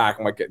looking back,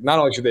 I'm like, not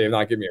only should they have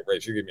not given me a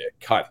raise, they should give me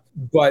a cut.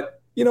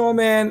 But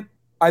man,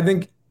 I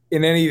think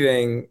in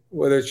anything,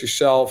 whether it's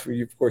yourself,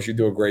 of course, you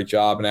do a great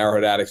job, and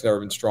Arrowhead Addict's never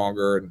been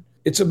stronger. And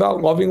it's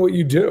about loving what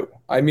you do.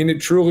 I mean,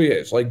 it truly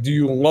is. Like, do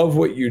you love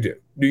what you do?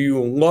 Do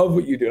you love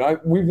what you do? And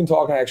we've been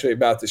talking actually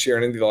about this here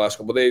in Indy the last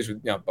couple of days.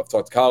 I've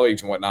talked to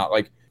colleagues and whatnot.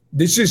 Like,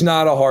 this is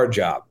not a hard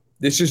job.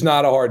 This is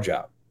not a hard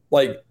job.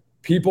 Like,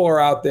 people are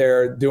out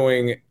there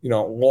doing,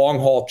 long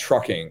haul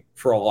trucking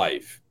for a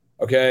life.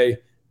 Okay.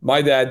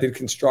 My dad did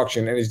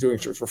construction, and he's doing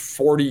it for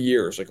 40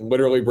 years, like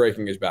literally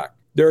breaking his back.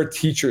 There are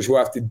teachers who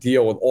have to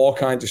deal with all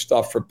kinds of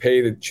stuff for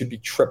pay that should be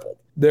tripled.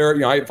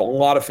 I have a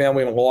lot of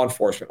family in law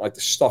enforcement, like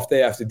the stuff they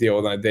have to deal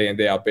with on a day in,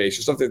 day out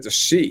basis, stuff they have to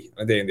see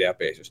on a day in, day out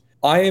basis.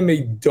 I am a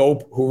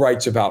dope who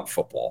writes about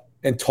football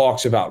and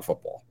talks about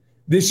football.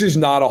 This is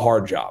not a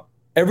hard job.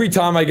 Every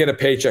time I get a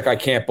paycheck, I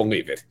can't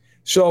believe it.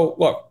 So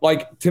look,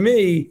 like, to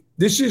me,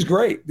 this is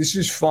great. This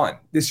is fun.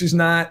 This is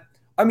not,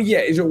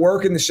 is it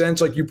work in the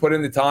sense like you put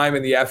in the time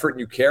and the effort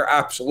and you care?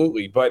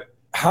 Absolutely. But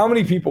how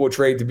many people would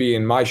trade to be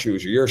in my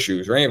shoes or your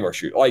shoes or any of our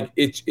shoes? Like,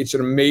 it's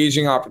an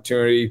amazing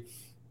opportunity.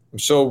 I'm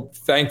so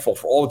thankful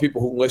for all the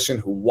people who listen,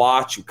 who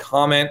watch, who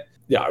comment.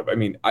 Yeah,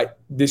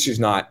 this is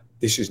not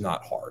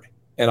hard.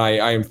 And I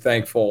am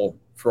thankful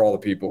for all the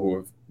people who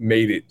have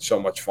made it so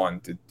much fun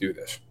to do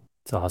this.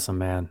 It's awesome,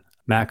 man.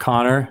 Matt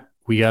Connor,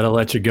 we got to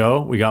let you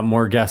go. We got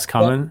more guests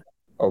coming.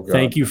 Oh, God.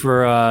 Thank you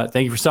for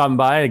stopping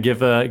by and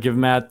give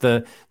Matt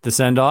the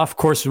send off. Of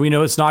course, we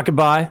know it's not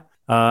goodbye.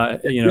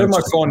 You have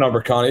my phone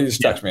number, Connie. Just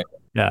text me.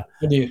 Yeah.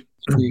 I do.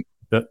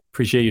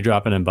 Appreciate you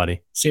dropping in,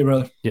 buddy. See you,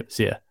 brother. Yep.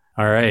 See ya.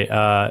 All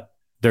right.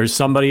 There's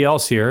somebody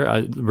else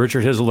here.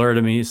 Richard has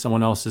alerted me.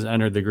 Someone else has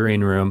entered the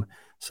green room.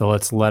 So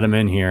let's let him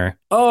in here.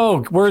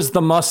 Oh, where's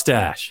the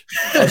mustache?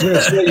 I was going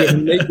to say, you have a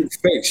naked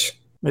face.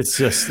 It's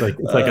just like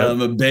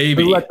a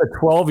baby. We let the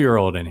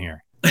 12-year-old in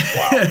here.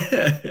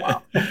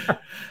 Wow.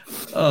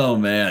 Oh,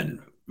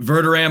 man.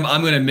 Verderame,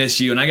 I'm going to miss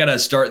you. And I got to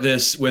start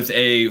this with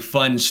a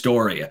fun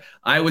story.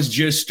 I was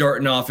just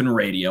starting off in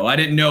radio. I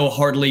didn't know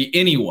hardly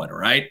anyone,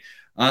 right?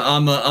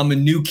 I'm a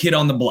new kid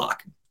on the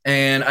block.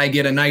 And I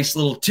get a nice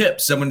little tip.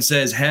 Someone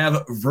says,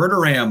 have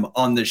Verderame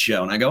on the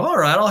show. And I go, all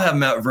right, I'll have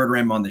Matt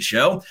Verderame on the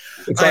show.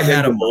 I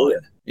had him on.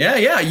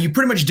 Yeah. You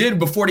pretty much did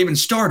before it even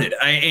started.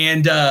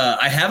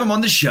 I have him on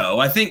the show.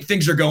 I think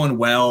things are going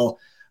well,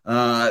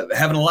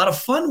 having a lot of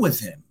fun with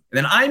him. And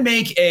then I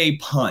make a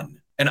pun.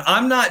 And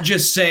I'm not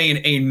just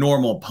saying a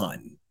normal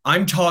pun.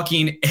 I'm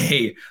talking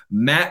a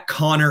Matt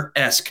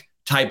Connor-esque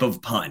type of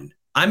pun.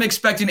 I'm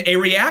expecting a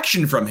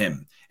reaction from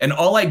him. And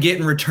all I get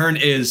in return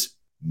is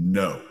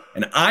no.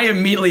 And I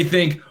immediately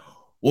think,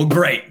 well,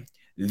 great.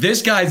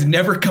 This guy's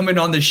never coming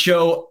on the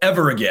show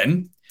ever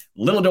again.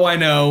 Little do I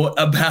know,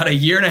 about a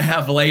year and a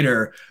half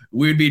later,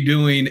 we'd be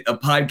doing a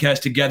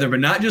podcast together,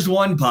 but not just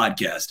one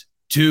podcast,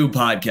 2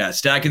 podcasts,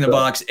 Stack in the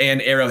Box and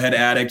Arrowhead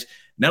Addict.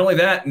 Not only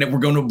that, we're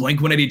going to a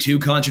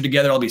Blink-182 concert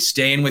together. I'll be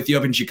staying with you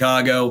up in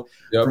Chicago.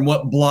 Yep. From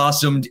what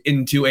blossomed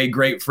into a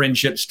great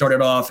friendship,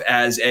 started off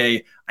as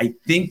I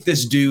think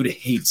this dude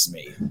hates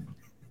me.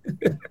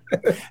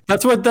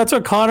 That's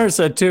what Connor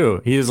said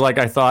too. He was like,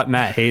 I thought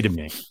Matt hated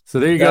me. So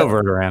there you go,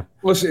 Verderame.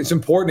 Listen, it's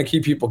important to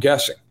keep people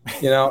guessing.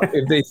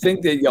 If they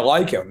think that you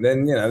like them,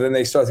 then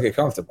they start to get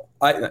comfortable.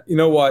 You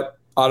know what?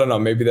 I don't know.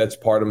 Maybe that's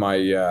part of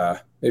my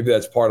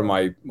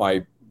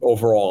my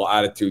overall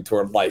attitude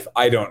toward life.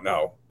 I don't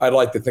know. I'd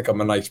like to think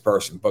I'm a nice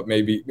person, but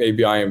maybe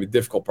I am a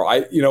difficult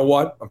person. You know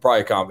what? I'm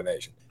probably a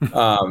combination.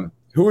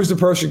 Who was the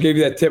person who gave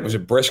you that tip? Was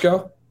it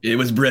Briscoe? It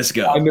was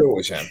Briscoe. I knew it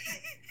was him.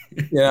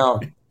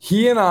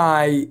 He and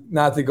I,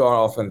 not to go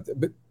off on it,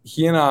 but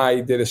he and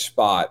I did a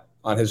spot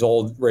on his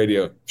old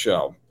radio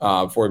show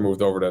before he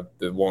moved over to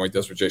the one he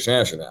does with Jason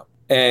Asher now.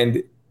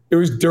 And it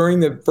was during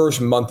the first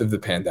month of the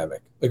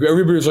pandemic. Like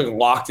everybody was like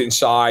locked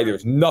inside. There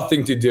was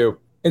nothing to do.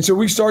 And so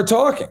we started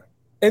talking.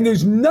 And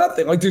there's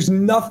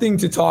nothing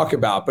to talk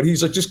about. But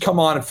he's like, just come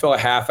on and fill a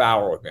half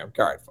hour with me. I'm like,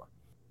 all right, fine.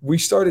 We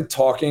started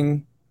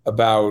talking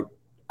about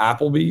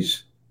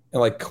Applebee's and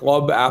like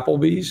Club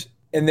Applebee's.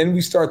 And then we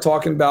start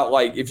talking about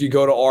like if you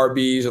go to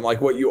Arby's and like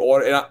what you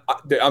order. And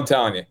I'm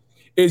telling you,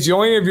 it's the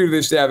only interview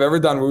this day I've ever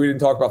done where we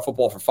didn't talk about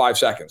football for 5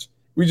 seconds.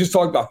 We just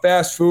talked about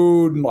fast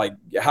food and like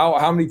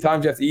how many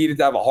times you have to eat it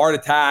to have a heart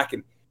attack.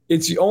 And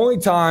it's the only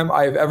time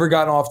I've ever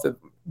gotten off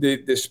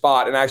the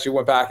spot and actually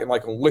went back and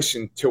like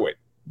listened to it.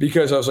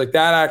 Because I was like,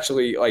 that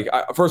actually, like,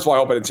 first of all, I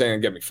hope I didn't say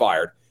anything to get me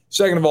fired.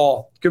 Second of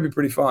all, it could be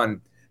pretty fun.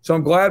 So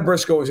I'm glad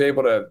Briscoe was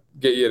able to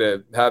get you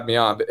to have me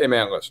on. But hey,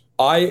 man, listen,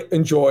 I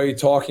enjoy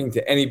talking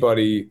to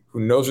anybody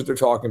who knows what they're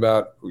talking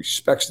about, who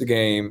respects the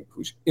game,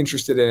 who's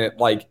interested in it.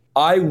 Like,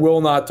 I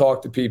will not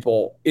talk to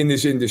people in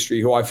this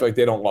industry who I feel like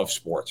they don't love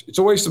sports. It's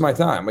a waste of my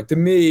time. Like, to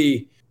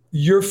me,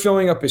 you're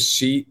filling up a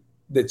seat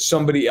that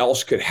somebody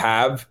else could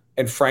have,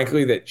 and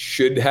frankly, that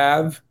should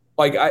have.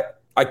 Like,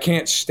 I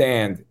can't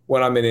stand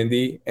when I'm in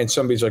Indy and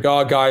somebody's like,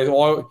 oh, guys,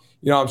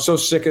 I'm so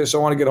sick of this. I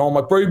want to get home.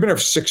 Like, bro, you've been here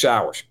for 6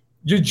 hours.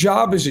 Your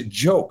job is a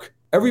joke.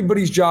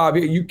 Everybody's job. Are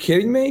you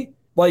kidding me?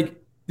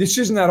 Like, this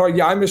isn't that hard.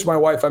 Yeah, I miss my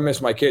wife. I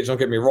miss my kids. Don't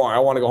get me wrong. I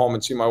want to go home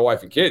and see my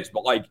wife and kids.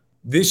 But, like,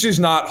 this is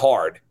not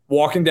hard.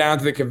 Walking down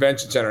to the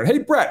convention center. Hey,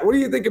 Brett, what do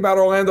you think about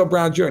Orlando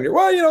Brown Jr.?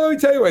 Well, let me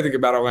tell you what I think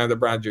about Orlando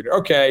Brown Jr.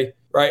 Okay,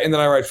 right? And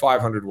then I write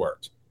 500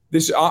 words.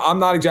 I'm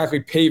not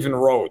exactly paving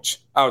roads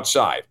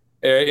outside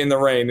in the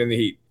rain and the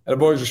heat. And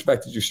I've always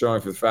respected you,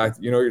 Sterling, for the fact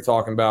that you know what you're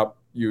talking about.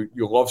 You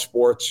love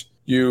sports.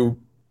 You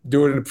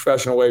do it in a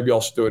professional way, but you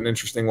also do it in an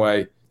interesting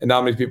way. And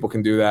not many people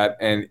can do that.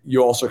 And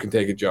you also can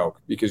take a joke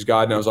because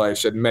God knows I have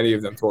said many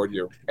of them toward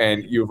you.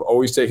 And you've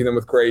always taken them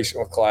with grace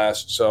and with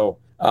class. So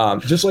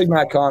just like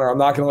Matt Connor, I'm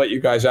not going to let you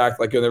guys act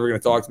like you're never going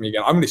to talk to me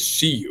again. I'm going to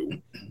see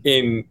you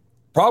in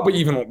probably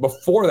even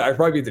before that,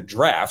 probably at the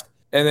draft.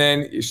 And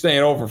then you're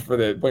staying over for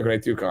the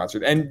Blink-182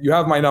 concert. And you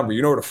have my number.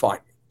 You know where to find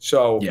me.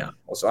 So, yeah.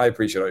 Also, I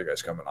appreciate all you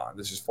guys coming on.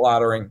 This is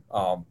flattering,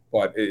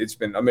 but it's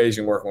been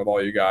amazing working with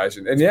all you guys.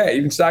 And yeah,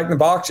 even stacking the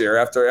box here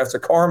after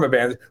Karma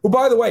Band, who,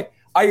 by the way,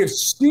 I have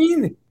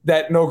seen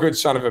that no good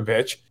son of a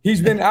bitch. He's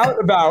been out and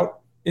about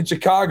in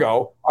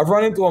Chicago. I've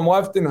run into him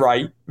left and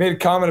right, made a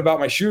comment about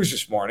my shoes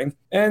this morning.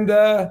 And,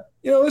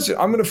 listen,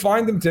 I'm going to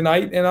find him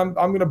tonight, and I'm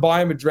going to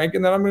buy him a drink,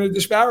 and then I'm going to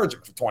disparage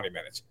him for 20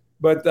 minutes.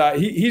 But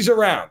he's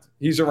around.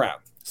 He's around.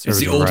 It's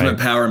the ultimate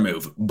power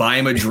move. Buy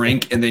him a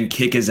drink and then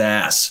kick his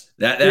ass.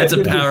 That's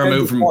a power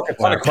move from a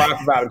ton of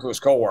crap about him to his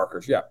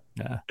coworkers. Yeah.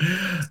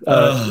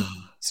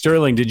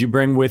 Sterling, did you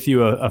bring with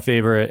you a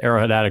favorite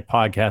Arrowhead Addict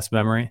podcast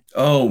memory?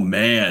 Oh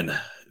man,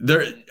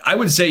 I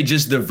would say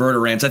just the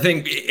Verderams. I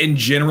think in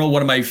general,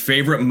 one of my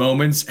favorite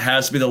moments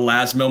has to be the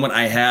last moment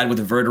I had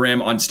with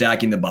Verderame on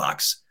Stacking the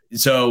Box.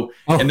 So,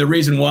 and the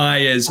reason why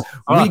is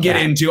we get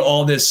into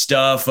all this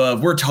stuff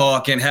of we're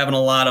talking, having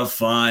a lot of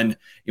fun.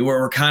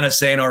 We're kind of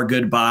saying our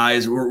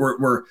goodbyes.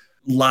 We're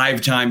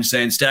live time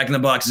saying Stacking the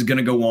Box is going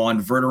to go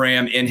on.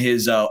 Verderame in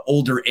his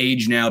older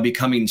age now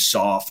becoming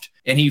soft.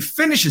 And he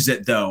finishes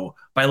it, though,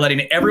 by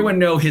letting everyone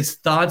know his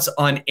thoughts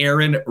on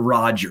Aaron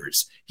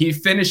Rodgers. He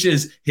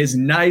finishes his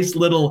nice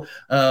little,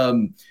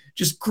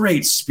 just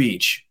great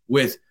speech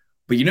with,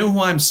 but you know who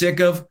I'm sick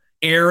of?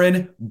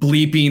 Aaron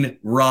bleeping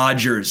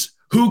Rodgers.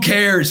 Who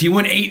cares? He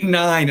went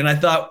 8-9. And I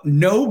thought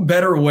no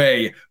better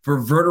way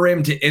for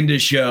Verderame to end a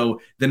show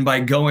than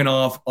by going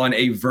off on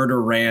a Verder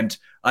rant.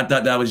 I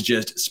thought that was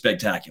just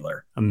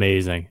spectacular.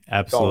 Amazing.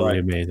 Absolutely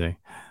amazing.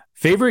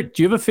 Do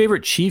you have a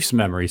favorite Chiefs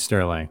memory,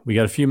 Sterling? We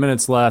got a few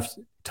minutes left.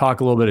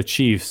 Talk a little bit of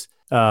Chiefs.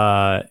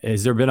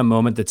 Has there been a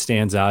moment that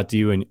stands out to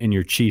you in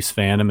your Chiefs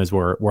fandom as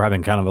we're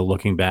having kind of a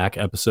looking back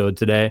episode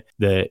today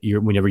that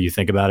whenever you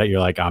think about it, you're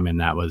like,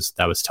 that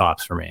was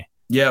tops for me.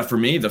 Yeah, for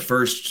me, the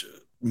first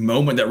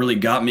moment that really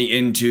got me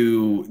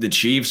into the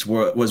Chiefs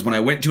was when I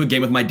went to a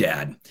game with my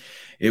dad.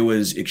 It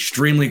was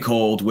extremely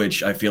cold,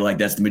 which I feel like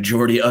that's the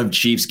majority of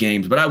Chiefs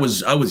games, but I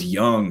was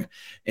young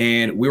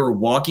and we were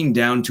walking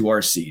down to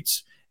our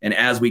seats. And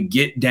as we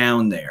get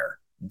down there,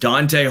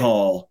 Dante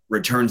Hall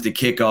returns the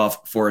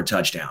kickoff for a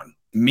touchdown.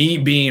 me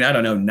being, I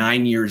don't know,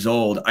 9 years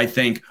old, I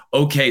think,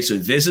 okay, so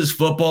this is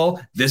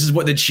football. This is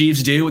what the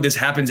Chiefs do. This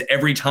happens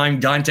every time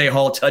Dante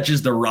Hall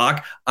touches the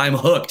rock. I'm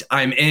hooked.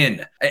 I'm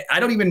in. I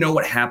don't even know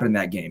what happened in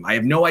that game. I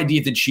have no idea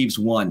if the Chiefs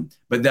won,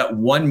 but that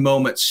one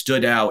moment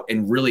stood out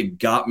and really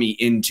got me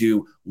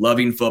into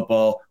loving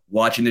football,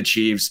 watching the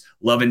Chiefs,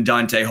 loving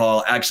Dante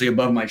Hall. Actually,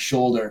 above my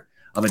shoulder,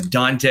 I have a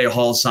Dante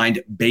Hall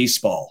signed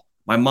baseball.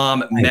 My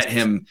mom met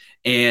him,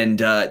 and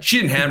she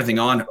didn't have anything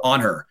on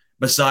her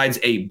besides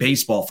a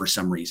baseball for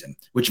some reason,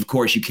 which of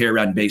course you carry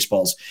around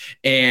baseballs.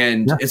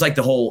 And it's like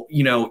the whole,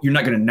 you're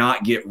not going to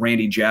not get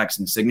Randy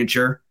Jackson's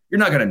signature. You're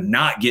not going to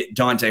not get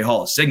Dante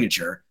Hall's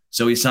signature.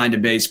 So he signed a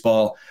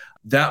baseball.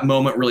 That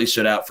moment really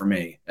stood out for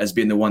me as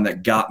being the one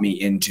that got me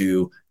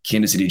into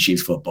Kansas City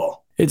Chiefs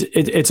football.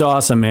 It's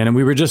awesome, man. And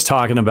we were just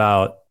talking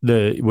about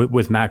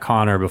with Matt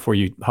Connor before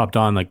you hopped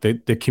on, like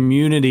the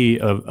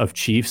community of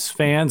Chiefs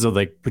fans, of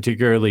like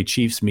particularly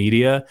Chiefs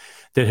media,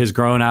 that has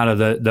grown out of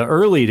the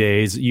early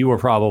days. You were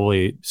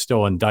probably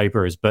still in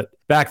diapers, but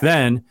back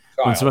then,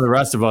 when some of the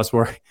rest of us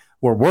were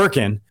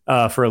working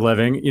for a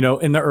living,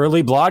 in the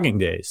early blogging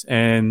days,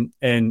 and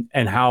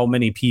how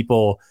many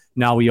people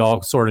now we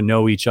all sort of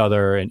know each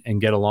other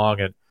and get along.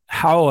 And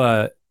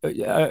how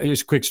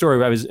just a quick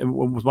story. I was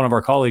with one of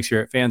our colleagues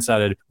here at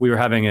Fansided. We were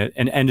having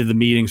an end of the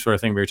meeting sort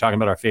of thing. We were talking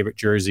about our favorite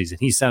jerseys,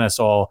 and he sent us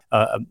all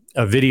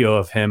a video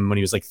of him when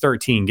he was like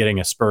 13 getting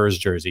a Spurs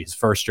jersey, his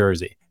first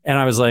jersey. And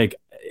I was like,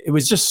 it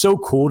was just so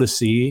cool to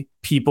see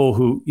people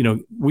who,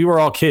 we were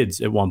all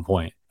kids at one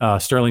point.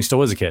 Sterling still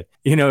was a kid,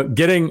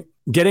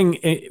 getting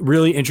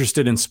really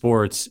interested in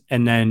sports,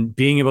 and then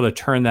being able to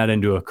turn that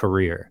into a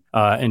career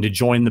and to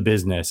join the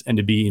business, and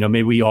to be,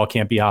 maybe we all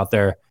can't be out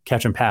there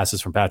catching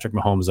passes from Patrick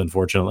Mahomes,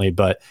 unfortunately,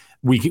 but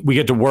we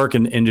get to work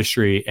in the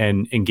industry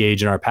and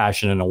engage in our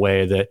passion in a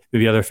way that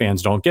maybe other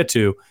fans don't get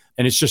to.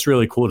 And it's just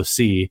really cool to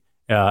see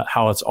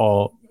how it's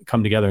all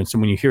come together. And so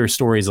when you hear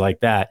stories like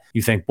that,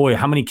 you think, boy,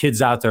 how many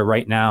kids out there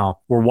right now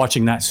were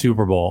watching that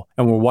Super Bowl,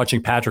 and we're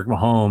watching Patrick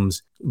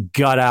Mahomes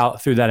gut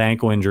out through that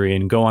ankle injury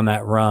and go on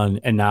that run.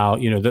 And now,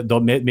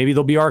 maybe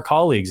they'll be our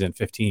colleagues in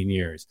 15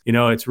 years.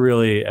 It's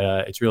really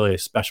a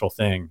special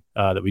thing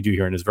that we do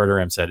here. And as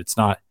Verderame said, it's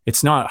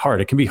not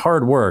hard. It can be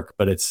hard work,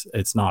 but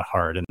it's not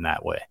hard in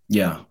that way.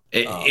 Yeah.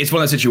 It's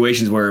one of those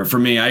situations where, for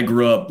me, I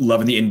grew up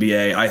loving the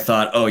NBA. I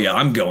thought, oh yeah,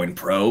 I'm going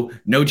pro.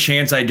 No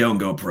chance I don't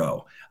go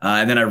pro.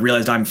 And then I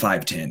realized I'm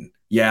 5'10".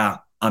 Yeah,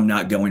 I'm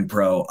not going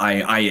pro.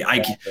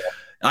 I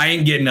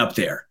ain't getting up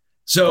there.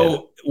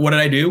 So what did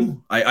I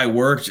do? I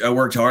worked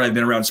hard. I've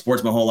been around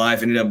sports my whole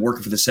life. Ended up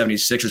working for the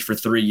 76ers for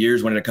 3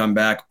 years. Wanted to come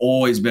back.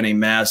 Always been a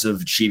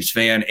massive Chiefs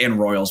fan, and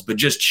Royals, but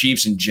just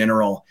Chiefs in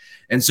general.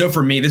 And so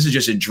for me, this is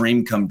just a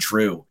dream come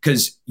true,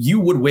 because you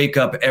would wake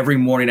up every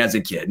morning as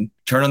a kid,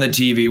 turn on the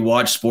TV,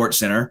 watch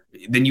SportsCenter.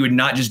 Then you would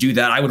not just do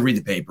that. I would read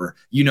the paper.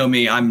 You know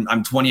me, I'm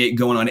 28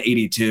 going on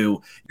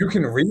 82. You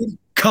can read?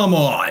 Come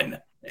on.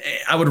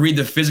 I would read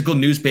the physical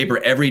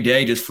newspaper every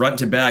day, just front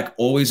to back,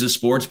 always a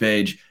sports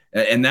page.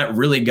 And that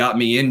really got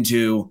me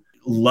into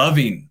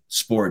loving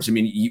sports. I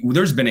mean,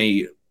 there's been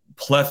a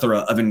plethora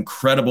of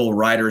incredible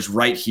writers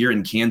right here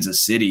in Kansas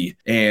City.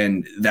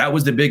 And that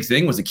was the big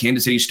thing, was the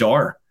Kansas City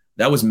Star.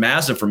 That was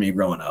massive for me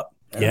growing up.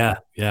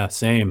 Yeah,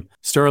 same.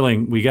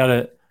 Sterling, we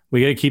gotta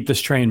keep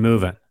this train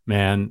moving,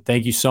 man.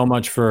 Thank you so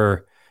much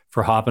for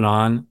hopping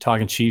on,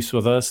 talking Chiefs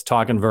with us,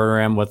 talking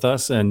Verderame with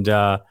us, and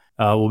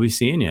we'll be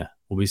seeing you.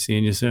 We'll be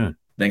seeing you soon.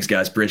 Thanks,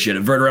 guys. Appreciate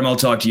it. Verderame, I'll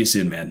talk to you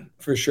soon, man.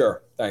 For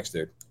sure. Thanks,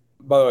 dude.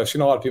 By the way, I've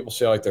seen a lot of people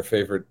say like their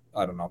favorite,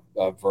 I don't know,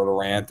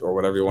 Verderant or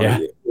whatever you want to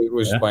do. It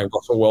was my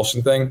Russell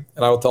Wilson thing.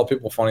 And I will tell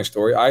people a funny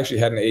story. I actually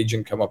had an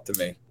agent come up to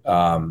me,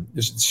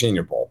 this is the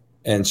Senior Bowl,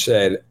 and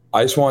said,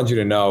 I just wanted you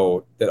to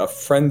know that a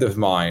friend of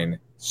mine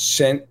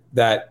sent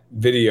that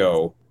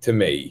video to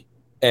me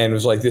and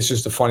was like, this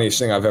is the funniest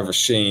thing I've ever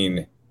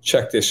seen.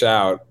 Check this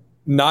out.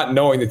 Not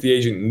knowing that the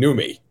agent knew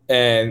me.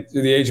 And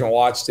the agent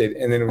watched it,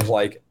 and then it was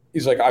like,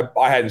 he's like,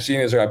 I hadn't seen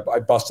it. I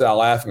busted out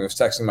laughing. I was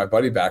texting my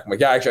buddy back. I'm like,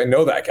 yeah, actually, I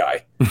know that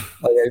guy.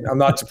 I'm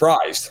not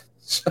surprised.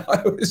 So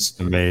it was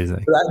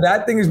amazing.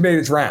 That thing has made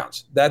its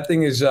rounds. That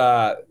thing has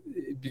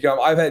become,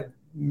 I've had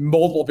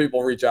multiple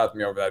people reach out to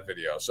me over that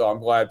video. So I'm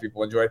glad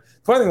people enjoyed it.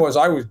 The funny thing was,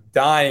 I was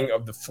dying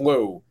of the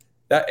flu,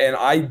 and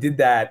I did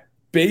that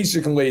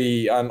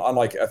basically on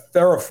like a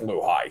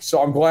Theraflu high.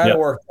 So I'm glad it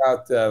worked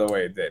out the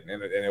way it did.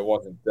 And it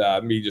wasn't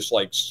me just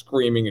like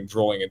screaming and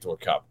drooling into a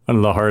cup. One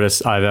of the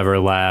hardest I've ever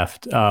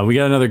laughed. We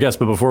got another guest,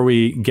 but before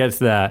we get to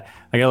that,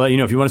 I got to let you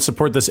know, if you want to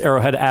support this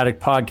Arrowhead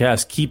Addict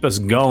podcast, keep us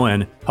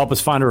going, help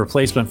us find a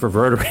replacement for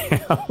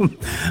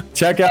Verderame.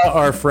 Check out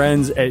our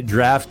friends at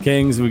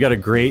DraftKings. We got a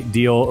great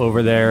deal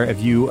over there.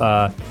 If you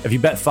bet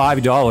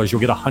 $5, you'll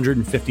get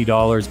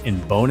 $150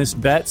 in bonus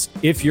bets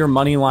if your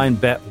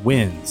moneyline bet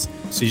wins.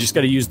 So you just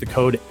got to use the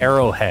code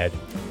Arrowhead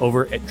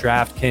over at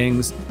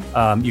DraftKings.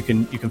 You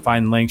can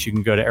find links. You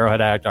can go to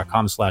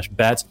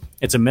arrowheadaddict.com/bets.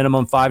 It's a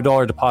minimum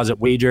 $5 deposit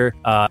wager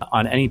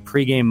on any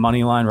pregame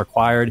money line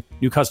required.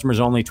 New customers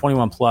only,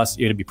 21 plus.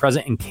 You got to be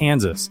present in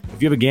Kansas.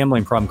 If you have a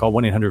gambling problem, call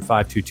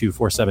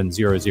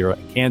 1-800-522-4700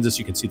 in Kansas.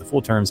 You can see the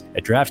full terms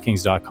at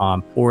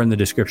DraftKings.com or in the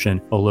description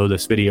below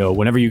this video.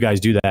 Whenever you guys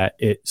do that,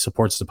 it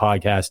supports the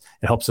podcast.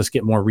 It helps us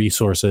get more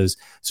resources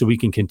so we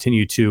can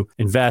continue to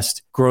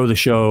invest, grow the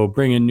show,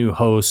 bring in new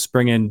hosts,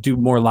 do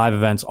more live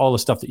events, all the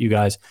stuff that you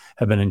guys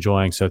have been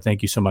enjoying. So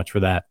thank you so much for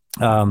that.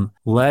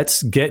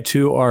 Let's get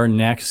to our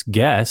next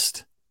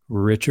guest,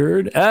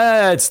 Richard.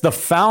 It's the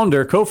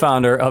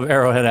co-founder of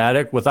Arrowhead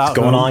Addict. What's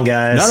going on,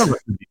 guys? None of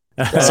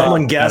us.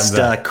 Someone guessed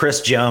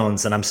Chris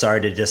Jones, and I'm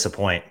sorry to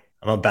disappoint.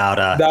 I'm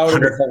about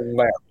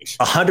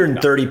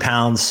 130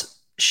 pounds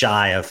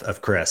shy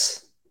of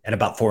Chris and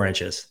about 4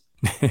 inches.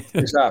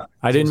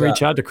 I didn't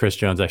reach out to Chris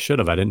Jones. I should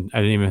have. I didn't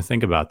even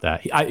think about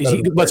that.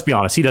 Let's be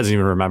honest. He doesn't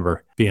even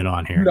remember being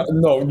on here.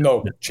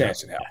 No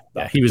chance in hell.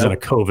 Yeah, he was in a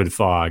COVID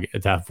fog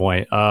at that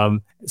point.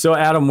 So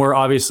Adam, we're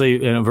obviously,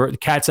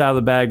 cat's out of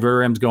the bag.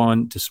 Verderame's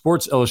going to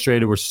Sports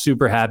Illustrated. We're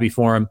super happy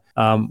for him.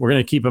 We're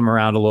going to keep him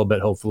around a little bit,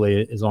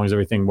 hopefully, as long as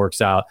everything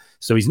works out.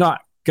 So he's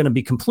not going to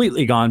be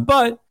completely gone,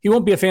 but he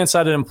won't be a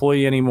fan-sided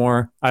employee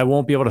anymore. I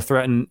won't be able to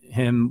threaten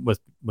him with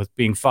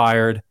being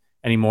fired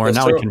anymore.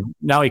 Now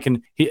he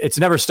can. It's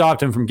never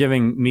stopped him from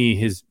giving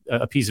me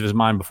a piece of his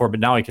mind before, but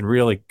now he can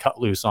really cut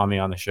loose on me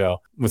on the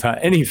show without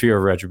any fear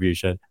of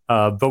retribution.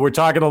 But we're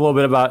talking a little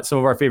bit about some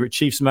of our favorite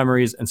Chiefs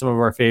memories and some of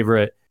our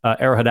favorite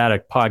Arrowhead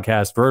Addict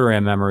podcast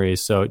Verderame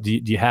memories. So do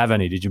you have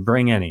any? Did you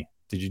bring any?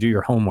 Did you do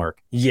your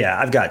homework? Yeah,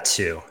 I've got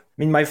 2. I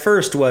mean, my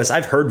first was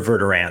I've heard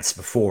Verderants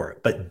before,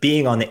 but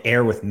being on the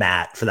air with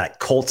Matt for that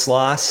Colts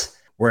loss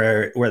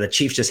where the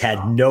Chiefs just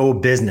had no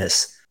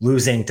business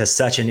losing to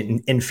such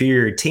an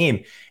inferior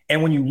team.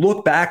 And when you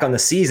look back on the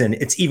season,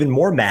 it's even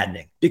more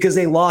maddening because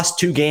they lost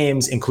 2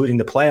 games, including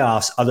the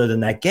playoffs, other than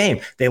that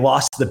game. They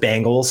lost to the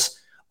Bengals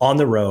on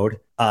the road,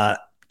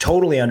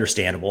 totally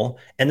understandable.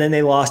 And then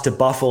they lost to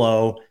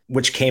Buffalo,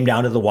 which came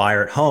down to the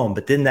wire at home.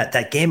 But then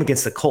that game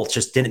against the Colts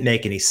just didn't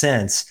make any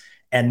sense.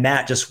 And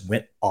Matt just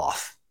went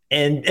off.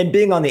 And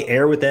being on the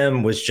air with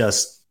them was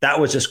just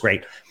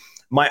great.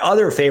 My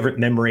other favorite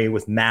memory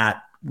with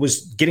Matt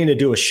was getting to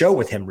do a show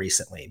with him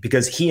recently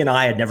because he and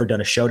I had never done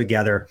a show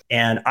together.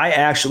 And I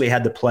actually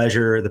had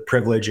the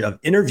privilege of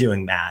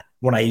interviewing Matt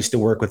when I used to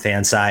work with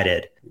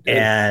Fansided.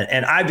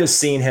 And I've just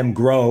seen him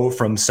grow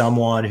from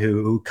someone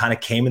who kind of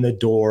came in the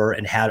door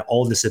and had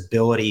all this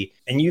ability,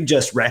 and you've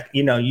just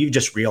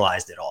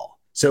realized it all.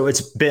 So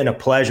it's been a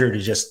pleasure to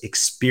just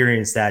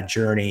experience that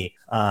journey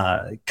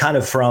kind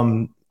of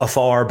from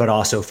afar, but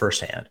also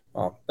firsthand.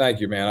 Oh, thank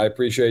you, man. I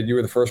appreciate you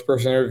were the first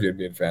person interviewed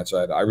me in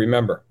Fanside. I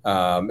remember.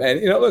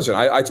 And listen,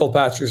 I told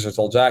Patrick this, I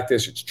told Zach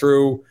this, it's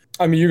true.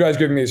 I mean, you guys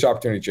giving me this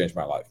opportunity to change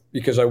my life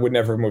because I would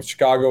never have moved to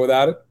Chicago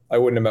without it. I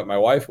wouldn't have met my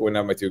wife. I wouldn't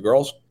have my 2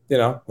 girls.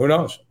 Who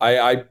knows?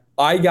 I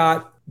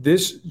got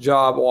this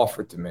job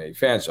offered to me,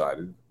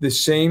 Fansided, the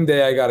same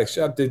day I got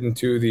accepted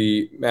into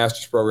the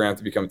master's program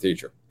to become a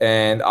teacher.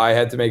 And I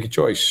had to make a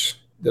choice.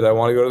 Did I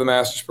want to go to the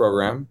master's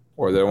program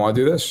or did I want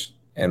to do this?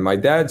 And my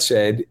dad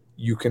said,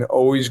 you can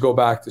always go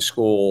back to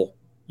school.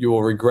 You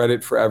will regret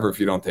it forever if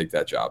you don't take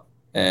that job.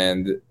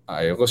 And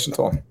I listened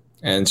to him.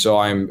 And so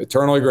I'm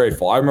eternally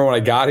grateful. I remember when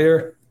I got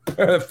here,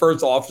 the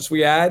first office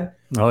we had,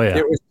 it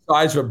was the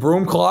size of a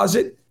broom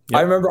closet. Yep.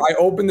 I remember I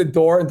opened the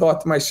door and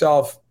thought to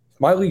myself,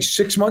 might leave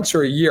 6 months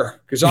or a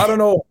year because I don't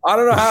know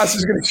how this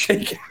is going to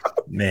shake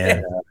out.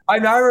 Man, I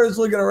was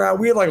looking around.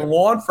 We had like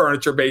lawn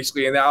furniture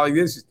basically, and now like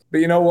this. But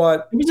you know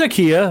what? It was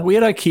IKEA. We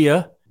had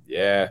IKEA.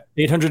 Yeah,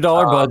 $800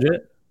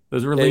 budget.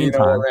 Those were lean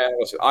time. Man,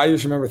 listen, I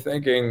just remember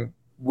thinking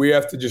we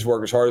have to just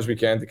work as hard as we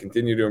can to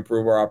continue to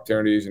improve our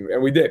opportunities,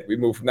 and we did. We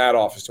moved from that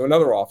office to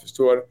another office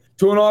to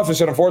an office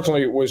that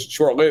unfortunately was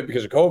short-lived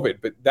because of COVID.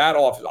 But that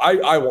office,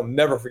 I will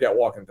never forget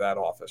walking into that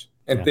office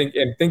and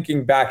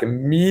thinking back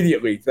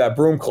immediately to that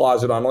broom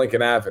closet on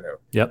Lincoln Avenue.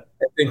 Yep.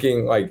 And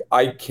thinking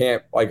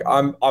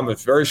I'm a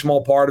very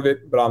small part of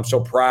it, but I'm so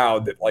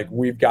proud that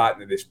we've gotten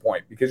to this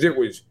point because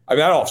that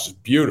office is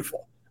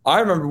beautiful. I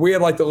remember we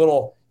had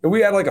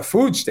a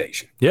food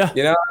station. Yeah.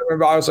 I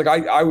remember I was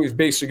I was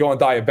basically going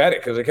diabetic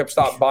because I kept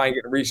stopping buying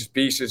getting Reese's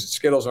Pieces and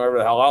Skittles and whatever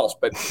the hell else.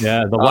 But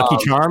yeah, the Lucky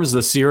Charms,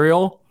 the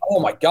cereal. Oh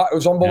my God, it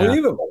was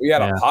unbelievable. Yeah.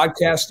 We had a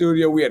podcast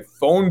studio. We had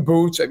phone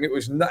booths. I mean,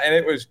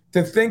 it was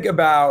to think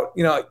about,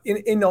 in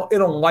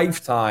a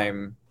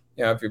lifetime,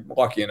 if you're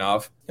lucky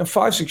enough,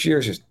 5-6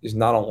 years is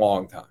not a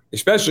long time,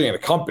 especially in a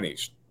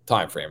company's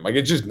time frame.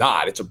 It's just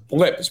not. It's a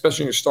blip,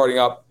 especially when you're starting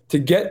up. To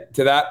get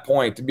to that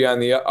point, to be on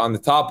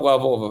the top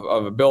level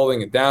of a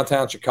building in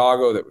downtown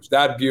Chicago that was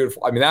that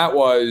beautiful. I mean, that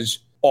was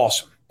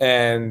awesome.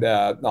 And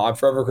I'm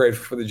forever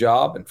grateful for the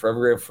job and forever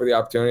grateful for the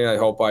opportunity. And I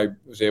hope I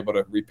was able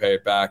to repay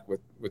it back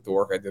with the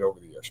work I did over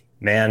the years.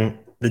 Man,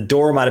 the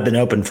door might have been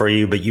open for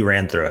you, but you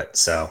ran through it.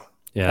 So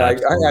yeah,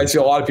 I see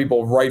a lot of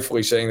people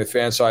rightfully saying that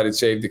Fanside had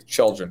saved the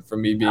children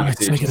from me being a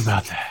teacher. Thinking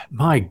about that.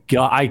 My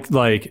God,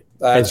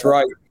 that's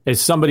right. As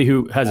somebody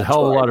who has a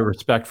hell of a lot of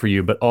respect for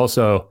you, but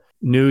also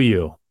knew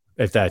you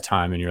at that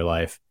time in your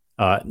life.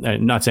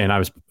 Not saying I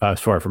was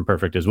far from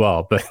perfect as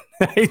well, but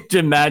to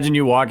imagine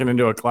you walking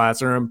into a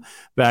classroom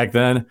back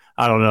then.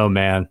 I don't know,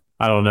 man.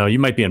 I don't know. You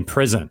might be in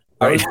prison.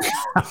 Right?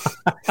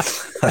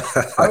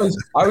 I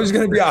was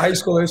going to be a high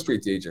school history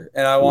teacher,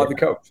 and I wanted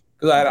to coach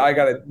because I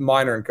got a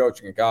minor in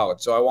coaching in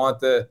college. So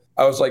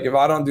I was like, if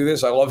I don't do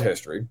this, I love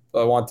history.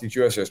 So I want to teach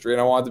U.S. history,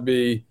 and I want to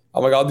be.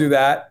 I'm like, I'll do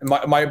that. And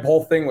my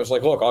whole thing was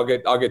like, look, I'll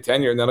get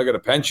tenure, and then I'll get a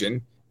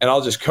pension, and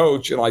I'll just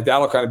coach, and like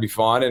that'll kind of be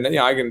fun. And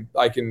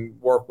I can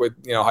work with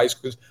high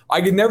schools.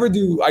 I could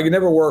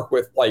never work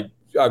with like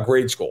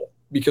grade school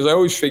because I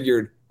always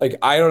figured like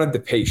I don't have the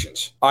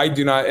patience. I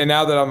do not. And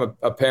now that I'm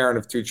a parent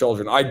of 2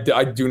 children,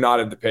 I do not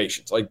have the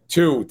patience. Like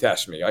 2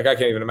 test me. Like I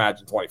can't even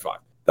imagine 25.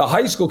 The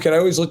high school kid, I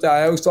always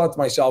thought to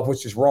myself,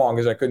 which is wrong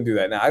because I couldn't do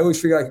that. Now I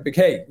always figured I could be,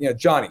 hey,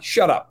 Johnny,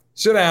 shut up.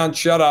 Sit down,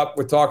 shut up.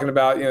 We're talking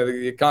about,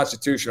 the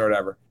Constitution or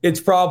whatever. It's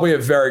probably a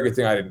very good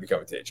thing I didn't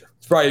become a teacher.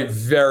 It's probably a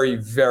very,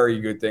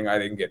 very good thing I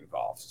didn't get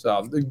involved.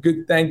 So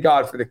good. Thank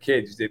God for the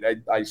kids.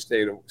 I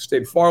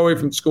stayed far away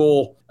from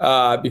school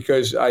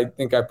because I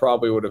think I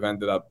probably would have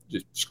ended up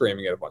just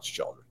screaming at a bunch of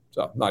children.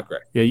 So not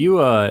great. Yeah,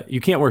 you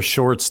can't wear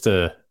shorts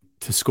to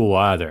school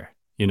either.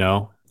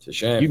 It's a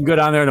shame. You can go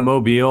down there to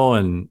Mobile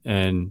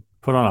and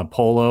put on a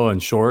polo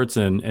and shorts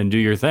and do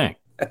your thing.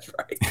 That's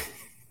right.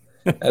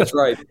 That's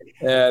right.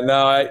 And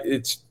no,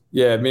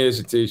 me as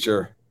a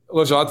teacher.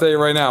 Listen, I'll tell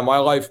you right now, my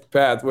life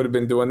path would have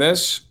been doing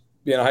this,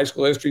 being a high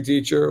school history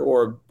teacher,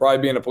 or probably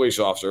being a police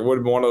officer. It would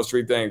have been one of those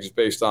 3 things just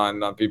based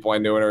on people I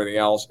knew and everything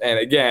else. And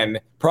again,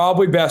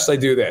 probably best I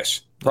do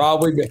this.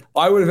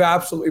 I would have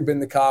absolutely been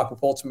the cop who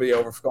pulled somebody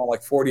over for going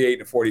like 48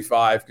 to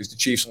 45 because the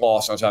Chiefs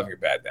lost and I was having a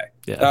bad day.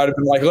 Yeah. And I would have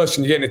been like,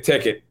 listen, you're getting a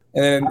ticket.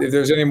 And then if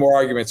there's any more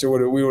arguments, we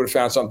would have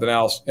found something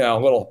else.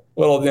 Little,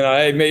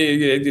 hey,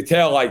 maybe your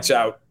tail lights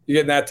out. You're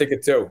getting that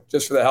ticket too,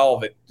 just for the hell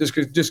of it. Just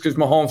because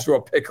Mahomes threw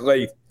a pick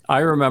late. I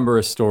remember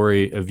a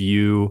story of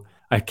you.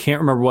 I can't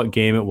remember what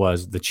game it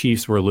was. The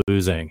Chiefs were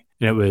losing,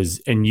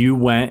 and you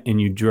went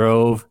and you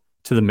drove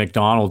to the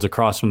McDonald's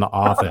across from the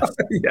office.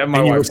 Yeah,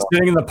 and you were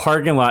sitting in the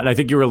parking lot, and I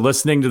think you were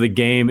listening to the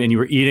game, and you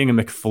were eating a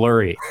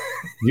McFlurry.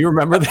 Do you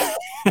remember that?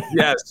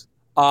 Yes,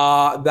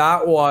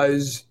 that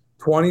was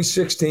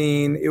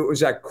 2016. It was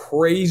that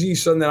crazy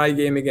Sunday night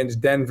game against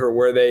Denver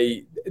where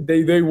they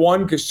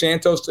won because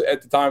Santos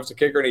at the time was the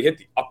kicker and he hit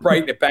the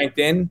upright and it banked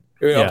in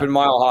up in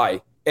Mile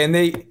High. And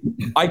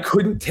I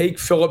couldn't take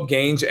Phillip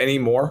Gaines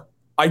anymore.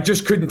 I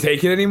just couldn't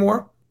take it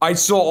anymore. I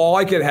saw all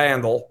I could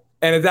handle.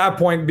 And at that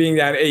point, being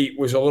that 8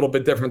 was a little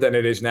bit different than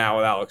it is now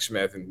with Alex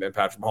Smith and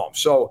Patrick Mahomes.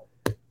 So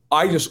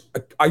I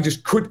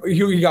just couldn't.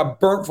 He got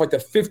burnt for like the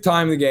 5th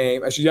time in the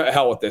game. I said, yeah,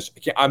 hell with this.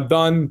 I'm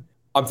done.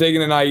 I'm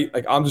taking a night.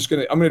 Like I'm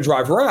gonna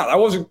drive around.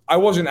 I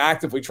wasn't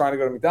actively trying to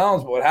go to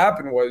McDonald's, but what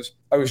happened was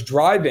I was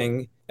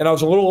driving and I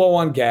was a little low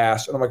on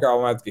gas, and I'm like, all right, I'm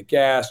gonna have to get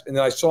gas. And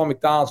then I saw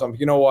McDonald's. I'm like,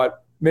 you know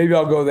what? Maybe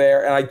I'll go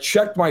there. And I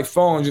checked my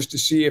phone just to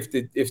see if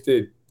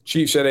the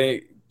Chiefs had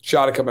any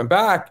shot of coming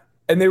back,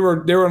 and they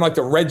were in like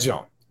the red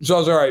zone. So I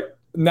was all right.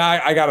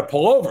 Now I got to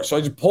pull over. So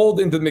I just pulled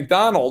into the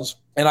McDonald's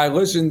and I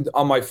listened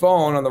on my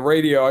phone on the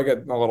radio. I got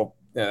a little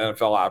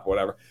NFL app,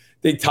 whatever.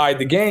 They tied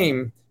the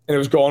game. And it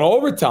was going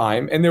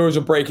overtime, and there was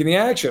a break in the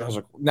action. I was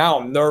like, now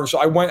I'm nervous. So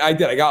I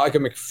got like a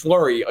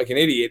McFlurry, like an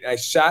idiot, and I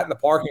sat in the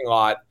parking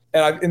lot.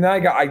 And then I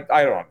don't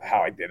know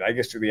how I did. I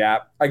guess through the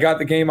app. I got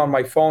the game on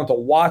my phone to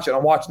watch it.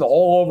 I'm watching the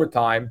whole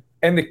overtime,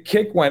 and the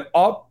kick went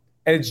up,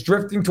 and it's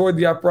drifting toward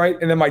the upright.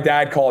 And then my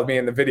dad called me,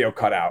 and the video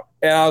cut out.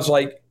 And I was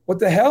like, what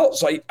the hell?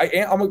 So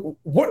I'm like,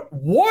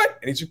 what?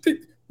 And he's like,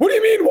 what do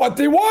you mean what?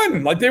 They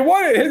won. Like they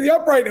won it, hit the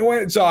upright, and it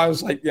went. So I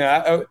was like,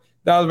 that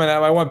was my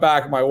name. I went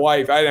back. My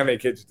wife, I didn't have any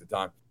kids at the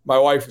time. My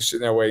wife was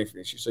sitting there waiting for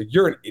me. She's like,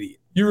 you're an idiot.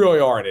 You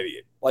really are an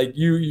idiot. Like,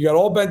 you got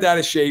all bent out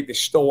of shape. They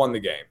still won the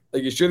game.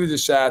 Like, you should have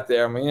just sat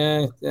there. I'm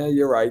like, yeah,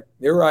 you're right.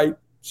 You're right.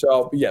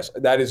 So, yes,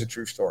 that is a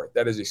true story.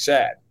 That is a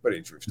sad, but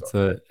a true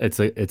story.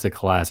 It's a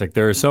classic.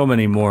 There are so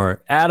many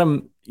more.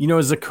 Adam,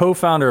 as a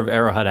co-founder of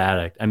Arrowhead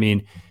Addict, I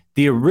mean,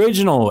 the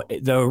original,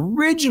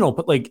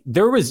 but like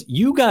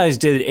you guys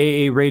did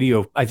AA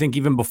radio, I think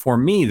even before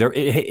me,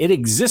 it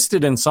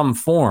existed in some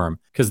form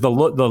because the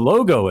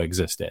logo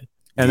existed.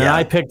 And then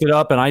I picked it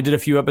up and I did a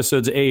few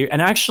episodes of AA.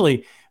 And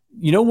actually,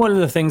 one of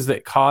the things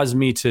that caused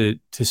me to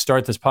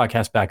start this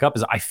podcast back up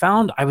is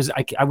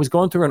I was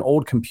going through an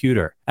old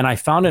computer and I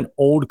found an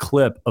old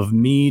clip of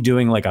me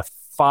doing like a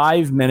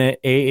 5-minute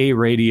AA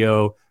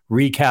radio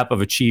recap of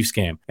a Chiefs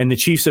game. And the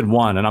Chiefs had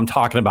won. And I'm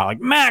talking about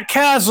like Matt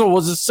Castle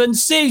was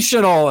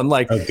sensational. And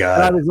like, and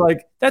I was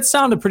like, that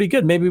sounded pretty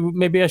good.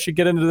 Maybe I should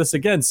get into this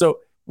again. So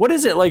what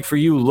is it like for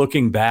you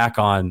looking back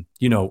on,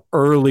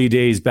 early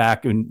days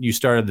back when you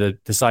started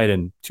the site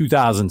in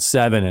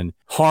 2007 and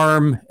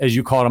Harm, as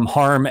you called him,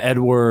 Harm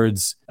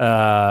Edwards,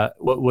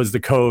 what was the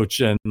coach?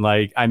 And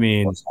like, I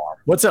mean,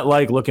 what's it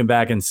like looking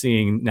back and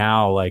seeing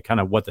now, like kind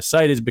of what the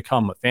site has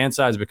become, what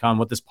FanSide has become,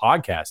 what this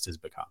podcast has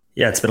become?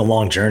 Yeah, it's been a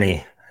long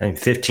journey. I mean,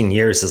 15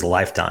 years is a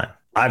lifetime.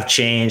 I've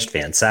changed,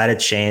 FanSide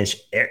has changed,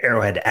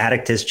 Arrowhead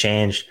Addict has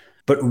changed,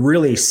 but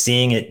really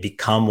seeing it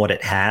become what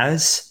it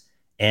has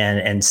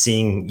and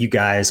seeing you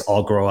guys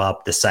all grow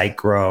up, the site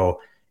grow,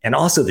 and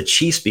also the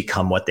Chiefs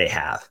become what they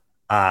have.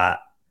 I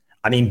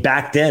mean,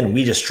 back then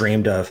we just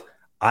dreamed of,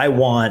 I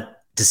want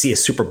to see a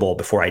Super Bowl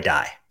before I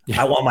die.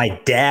 I want my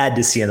dad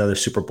to see another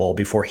Super Bowl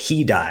before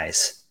he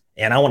dies.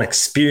 And I want to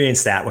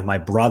experience that with my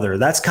brother.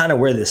 That's kind of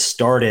where this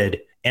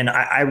started. And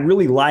I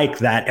really like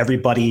that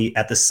everybody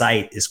at the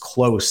site is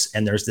close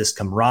and there's this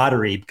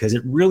camaraderie, because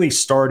it really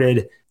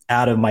started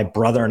out of my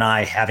brother and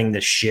I having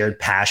this shared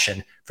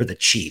passion for the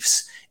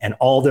Chiefs. And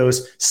all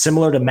those,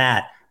 similar to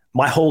Matt,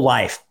 my whole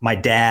life, my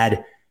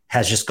dad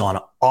has just gone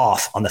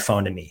off on the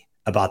phone to me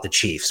about the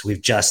Chiefs.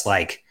 We've just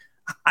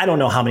I don't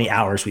know how many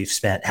hours we've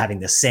spent having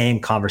the same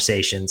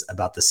conversations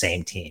about the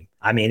same team.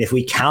 I mean, if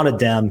we counted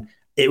them,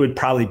 it would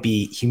probably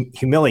be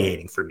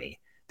humiliating for me,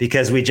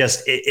 because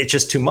it's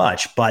just too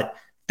much. But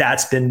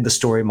that's been the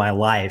story of my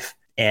life.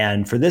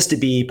 And for this to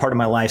be part of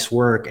my life's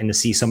work and to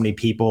see so many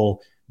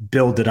people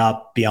build it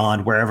up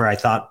beyond wherever I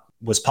thought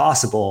was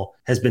possible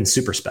has been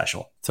super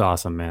special. It's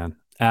awesome, man.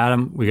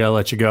 Adam, we got to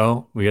let you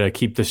go. We got to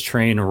keep this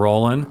train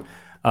rolling.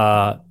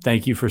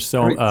 Thank you for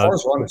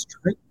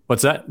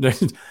what's that?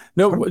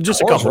 No,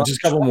 just a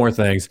couple more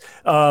things.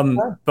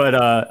 But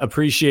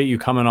appreciate you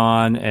coming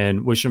on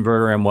and wishing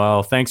Verderame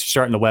well. Thanks for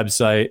starting the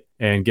website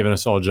and giving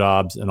us all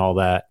jobs and all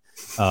that.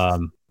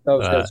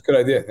 That's a good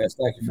idea. Yes,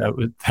 thank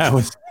you. That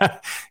was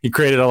you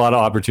created a lot of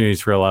opportunities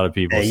for a lot of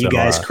people. You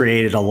guys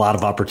created a lot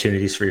of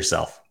opportunities for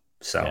yourself.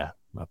 So yeah,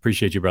 I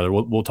appreciate you, brother.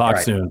 We'll talk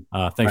soon.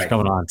 Thanks for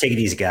coming on. Take it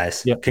easy,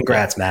 guys. Yep.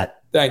 Congrats,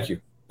 Matt. Thank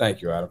you.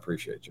 Thank you, Adam.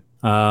 Appreciate you.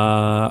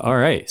 All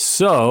right.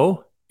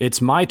 So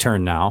it's my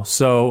turn now.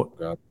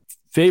 So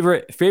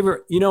favorite,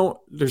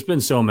 there's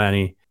been so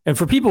many. And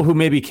for people who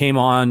maybe came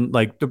on,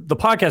 the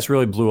podcast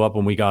really blew up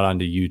when we got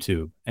onto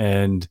YouTube.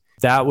 And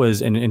that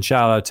was, and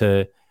shout out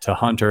to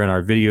Hunter and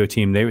our video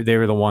team. They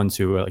were the ones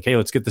who were like, hey,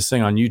 let's get this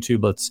thing on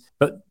YouTube.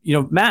 But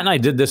Matt and I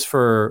did this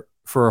for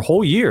a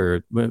whole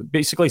year,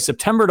 basically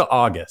September to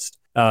August.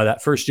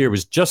 That first year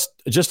was just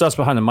us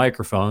behind the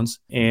microphones.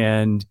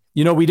 And,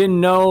 we didn't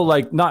know,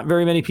 not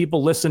very many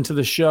people listened to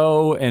the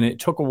show, and it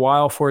took a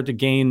while for it to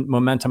gain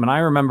momentum. And I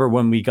remember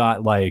when we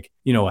got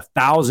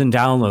 1,000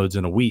 downloads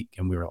in a week,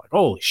 and we were like,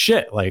 holy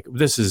shit,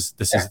 this is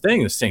a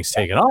thing, this thing's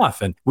taking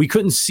off. And we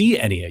couldn't see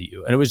any of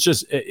you. And it was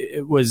just,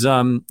 it was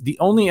the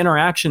only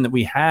interaction that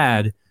we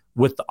had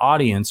with the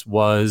audience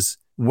was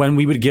when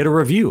we would get a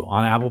review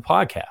on Apple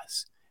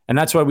Podcasts. And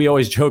that's why we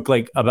always joke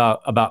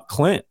about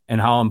Clint and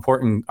how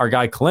important our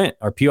guy Clint,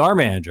 our PR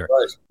manager,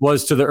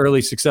 was to the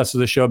early success of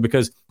the show,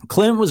 because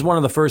Clint was one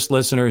of the first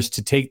listeners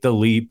to take the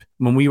leap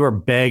when we were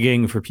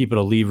begging for people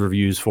to leave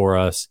reviews for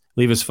us,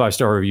 leave us a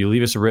 5-star review,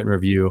 leave us a written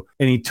review.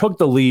 And he took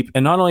the leap.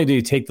 And not only did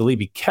he take the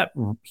leap, he kept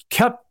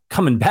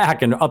coming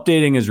back and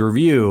updating his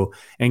review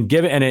and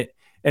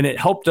it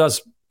helped us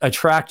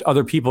attract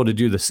other people to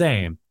do the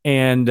same.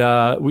 And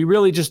we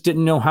really just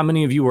didn't know how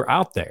many of you were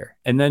out there.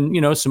 And then,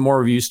 some more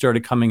reviews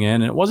started coming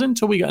in. And it wasn't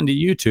until we got into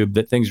YouTube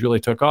that things really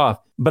took off.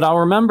 But I'll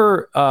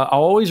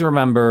always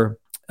remember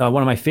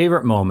one of my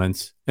favorite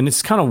moments, and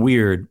it's kind of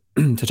weird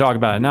to talk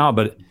about it now,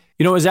 but,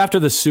 it was after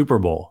the Super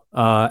Bowl,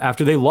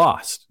 after they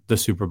lost the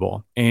Super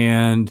Bowl.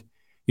 And,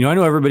 I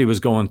know everybody was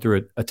going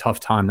through a tough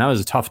time. That was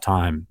a tough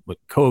time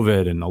with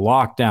COVID and the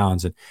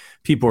lockdowns, and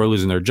people were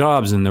losing their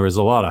jobs. And there was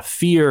a lot of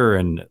fear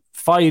and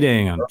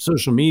fighting on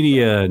social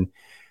media, and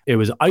it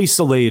was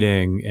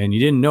isolating, and you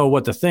didn't know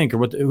what to think or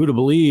who to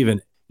believe.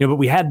 And but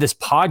we had this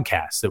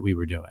podcast that we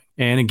were doing,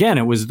 and again,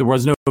 there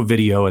was no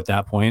video at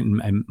that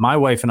point. And my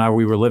wife and I,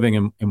 we were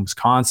living in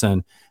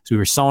Wisconsin, so we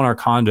were selling our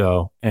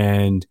condo,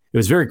 and it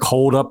was very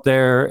cold up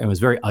there, and it was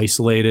very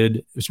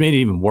isolated, which made it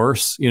even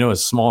worse. A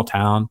small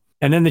town.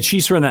 And then the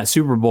Chiefs were in that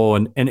Super Bowl,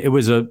 and it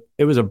was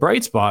a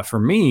bright spot for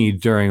me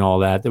during all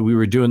that we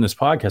were doing this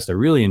podcast. I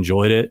really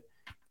enjoyed it,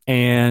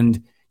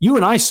 and you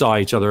and I saw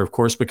each other, of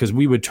course, because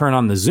we would turn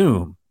on the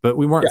Zoom, but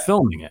we weren't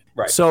filming it.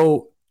 Right.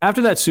 So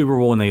after that Super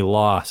Bowl when they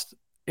lost,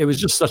 it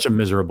was just such a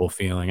miserable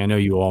feeling. I know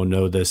you all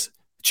know this.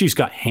 The Chiefs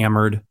got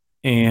hammered.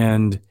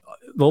 And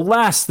the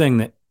last thing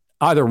that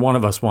either one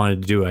of us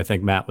wanted to do, I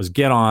think, Matt, was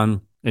get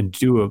on and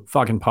do a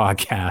fucking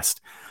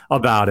podcast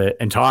about it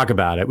and talk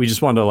about it. We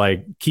just wanted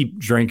to keep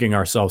drinking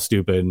ourselves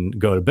stupid and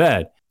go to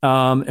bed.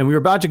 And we were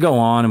about to go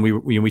on, and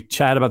we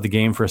chatted about the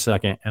game for a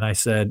second. And I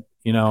said,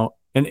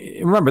 and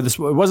remember, it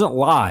wasn't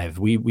live.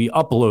 We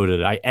uploaded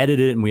it. I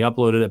edited it and we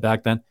uploaded it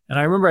back then. And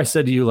I remember I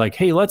said to you,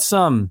 hey, let's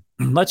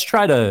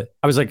try to,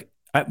 I was like,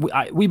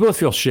 we both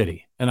feel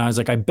shitty. And I was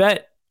like, I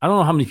don't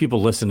know how many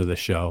people listen to this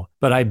show,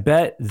 but I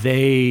bet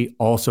they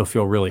also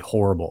feel really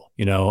horrible,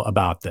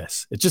 about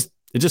this. It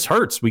just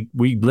hurts. We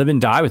live and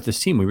die with this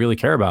team. We really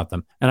care about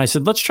them. And I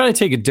said, let's try to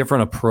take a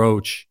different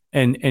approach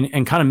and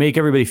kind of make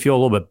everybody feel a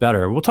little bit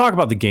better. We'll talk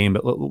about the game,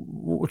 but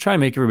we'll try to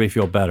make everybody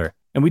feel better.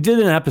 And we did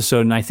an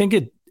episode, and I think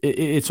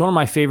it's one of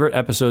my favorite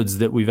episodes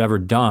that we've ever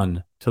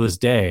done to this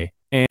day.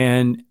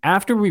 And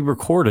after we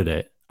recorded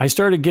it, I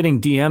started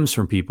getting DMs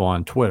from people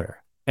on Twitter,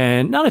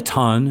 and not a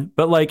ton,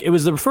 but it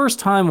was the first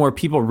time where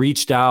people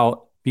reached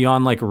out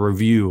beyond a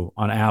review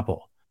on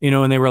Apple,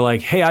 and they were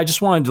like, hey, I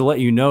just wanted to let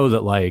you know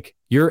that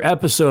your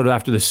episode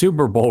after the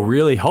Super Bowl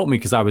really helped me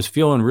because I was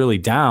feeling really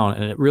down,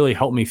 and it really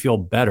helped me feel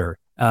better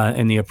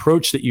in the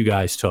approach that you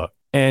guys took.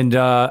 And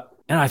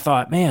I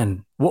thought,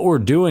 man, what we're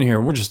doing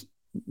here, we're just,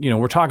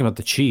 we're talking about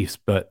the Chiefs,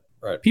 but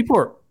people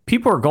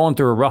are going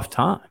through a rough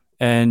time.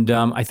 And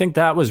I think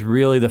that was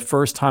really the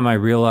first time I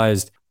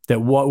realized that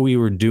what we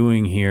were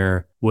doing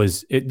here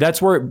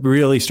that's where it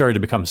really started to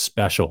become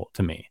special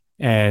to me.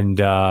 And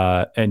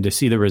to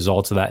see the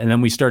results of that. And then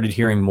we started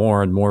hearing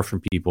more and more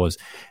from people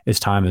as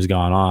time has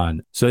gone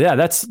on. So yeah,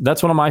 that's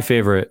one of my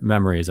favorite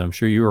memories. I'm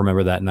sure you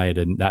remember that night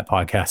and that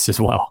podcast as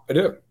well.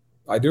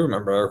 I do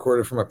remember. I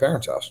recorded from my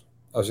parents' house.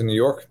 I was in New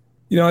York.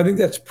 I think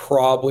that's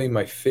probably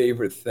my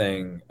favorite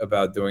thing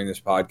about doing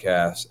this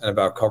podcast and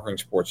about covering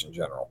sports in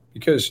general.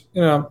 Because,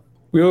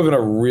 we live in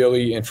a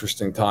really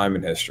interesting time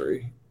in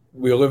history.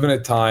 We live in a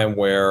time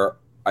where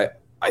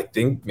I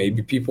think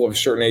maybe people of a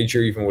certain age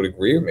here even would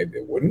agree, or maybe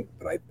they wouldn't.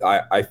 But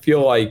I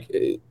feel like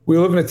we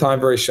live in a time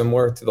very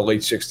similar to the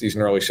late 60s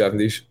and early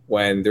 70s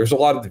when there's a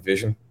lot of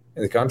division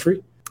in the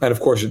country. And of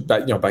course,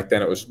 back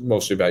then it was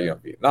mostly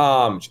about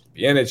Vietnam, should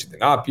be in it, should they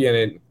not be in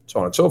it, so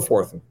on and so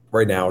forth. And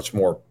right now it's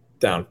more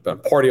down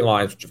party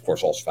lines, which of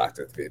course also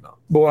factor into Vietnam.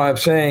 But what I'm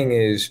saying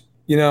is,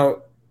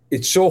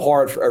 it's so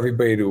hard for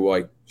everybody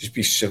to just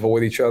be civil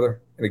with each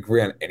other and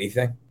agree on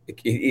anything.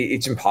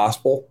 It's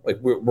impossible.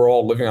 We're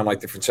all living on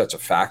different sets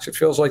of facts, it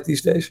feels like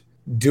these days.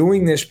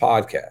 Doing this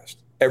podcast,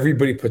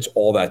 everybody puts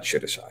all that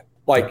shit aside.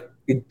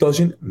 It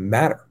doesn't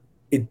matter.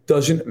 It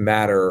doesn't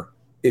matter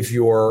if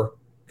you're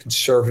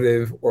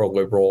conservative or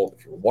liberal,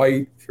 if you're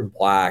white, if you're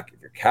black,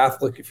 if you're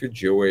Catholic, if you're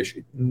Jewish,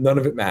 none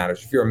of it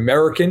matters. If you're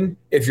American,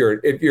 if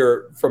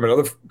you're from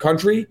another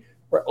country,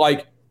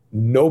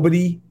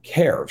 nobody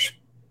cares.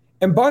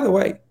 And by the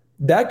way,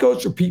 that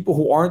goes for people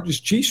who aren't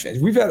just Chiefs fans.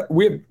 We have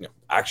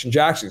Action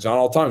Jackson's on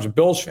all times a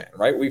Bills fan,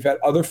 right? We've had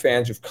other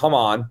fans who've come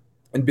on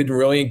and been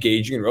really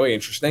engaging and really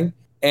interesting,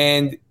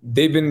 and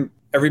they've been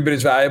every bit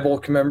as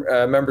valuable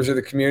members of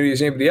the community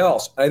as anybody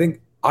else. I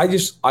think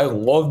I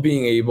love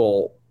being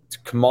able to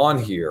come on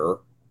here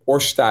or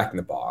Stack in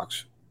the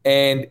Box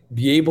and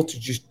be able to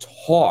just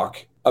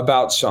talk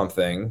about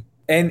something.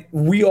 And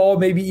we all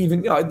maybe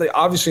even,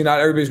 obviously not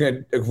everybody's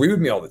going to agree with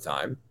me all the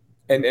time,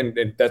 and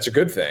that's a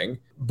good thing,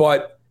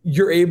 but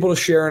you're able to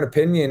share an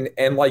opinion,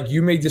 and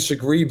you may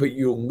disagree, but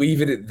you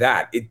leave it at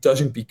that. It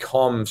doesn't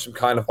become some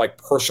kind of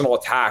personal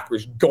attack where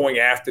it's going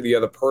after the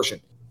other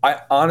person. I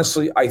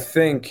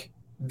think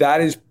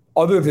that is,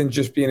 other than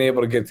just being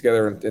able to get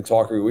together and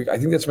talk every week, I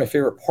think that's my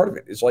favorite part of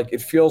it. It's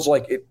it feels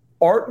like it.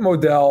 Art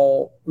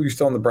Modell, who's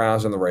still in the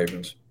Browns and the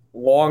Ravens,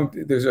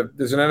 there's an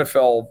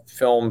NFL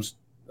Films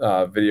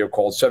video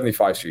called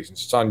 75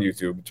 Seasons. It's on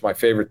YouTube. It's my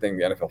favorite thing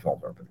the NFL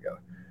Films ever put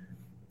together.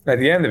 At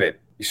the end of it,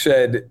 he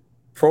said,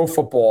 pro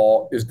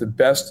football is the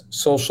best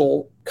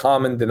social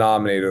common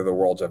denominator the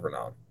world's ever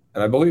known.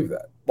 And I believe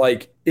that.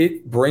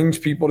 It brings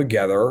people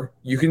together.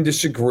 You can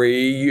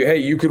disagree.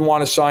 You could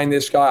want to sign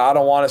this guy. I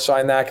don't want to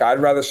sign that guy.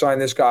 I'd rather sign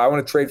this guy. I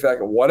want to trade for that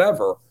guy,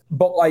 whatever.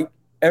 But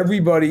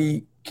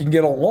everybody can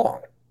get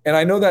along. And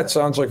I know that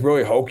sounds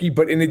really hokey,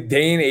 but in a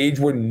day and age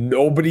where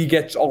nobody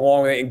gets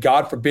along with it, and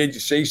God forbid you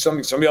say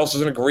something somebody else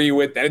doesn't agree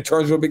with, then it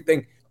turns into a big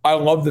thing. I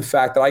love the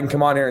fact that I can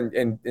come on here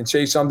and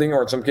say something,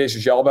 or in some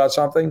cases yell about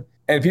something,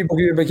 and people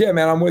can be like, yeah,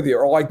 man, I'm with you.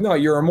 Or no,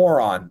 you're a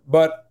moron.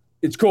 But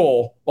it's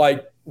cool.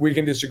 We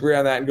can disagree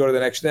on that and go to the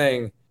next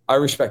thing. I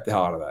respect the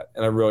hell out of that,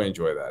 and I really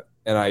enjoy that.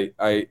 And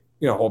I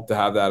hope to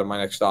have that at my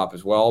next stop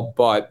as well.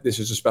 But this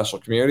is a special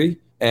community,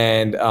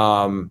 and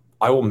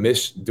I will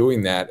miss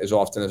doing that as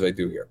often as I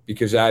do here,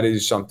 because that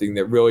is something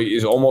that really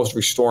is almost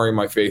restoring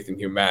my faith in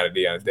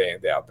humanity on a day in,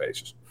 day out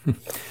basis.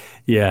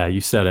 Yeah, you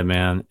said it,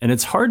 man. And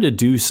it's hard to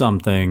do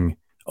something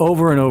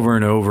over and over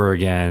and over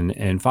again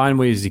and find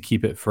ways to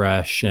keep it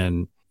fresh.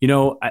 And,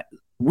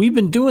 we've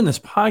been doing this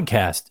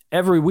podcast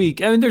every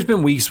week. I mean, there's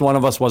been weeks one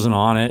of us wasn't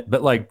on it,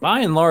 but by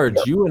and large,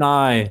 you and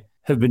I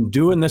have been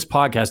doing this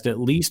podcast at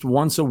least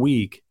once a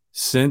week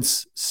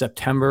since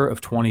September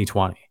of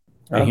 2020.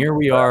 And here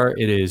we are.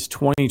 It is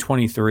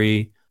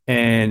 2023.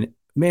 And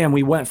man,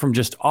 we went from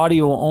just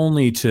audio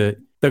only to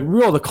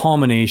the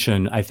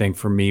culmination, I think,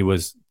 for me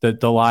was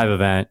the live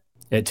event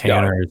at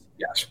Tanner's.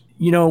 Yes.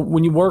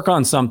 When you work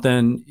on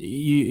something,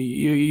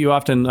 you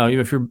often,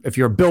 if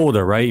you're a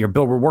builder, right?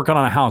 We're working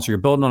on a house, or you're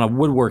building on a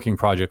woodworking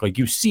project,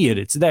 you see it,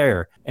 it's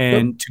there.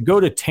 And to go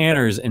to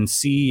Tanner's and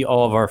see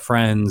all of our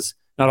friends,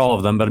 not all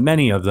of them, but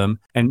many of them,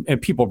 and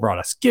people brought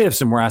us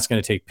gifts and were asking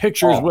to take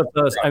pictures with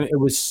us. I mean, it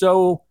was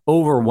so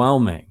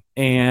overwhelming.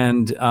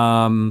 And,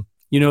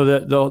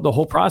 the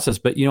whole process.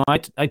 But,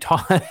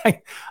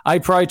 I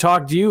probably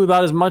talked to you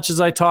about as much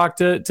as I talked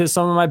to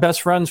some of my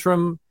best friends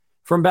from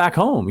back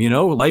home.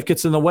 Life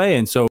gets in the way.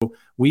 And so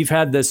we've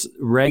had this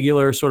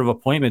regular sort of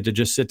appointment to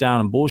just sit down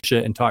and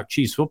bullshit and talk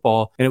Chiefs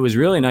football. And it was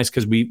really nice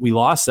because we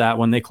lost that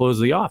when they closed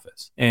the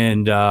office.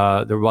 And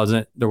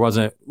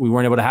we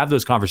weren't able to have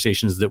those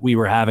conversations that we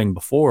were having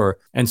before.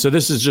 And so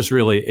this is just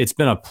really, it's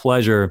been a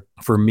pleasure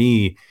for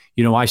me.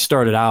 I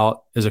started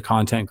out as a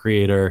content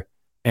creator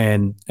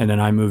And then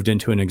I moved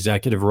into an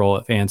executive role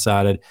at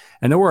Fansided.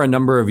 And there were a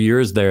number of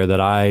years there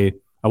that I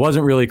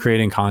wasn't really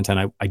creating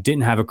content. I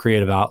didn't have a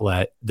creative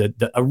outlet.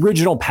 The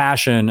original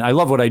passion, I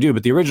love what I do,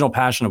 but the original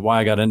passion of why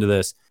I got into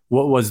this,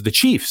 what was the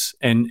Chiefs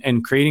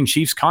and creating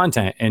Chiefs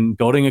content and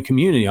building a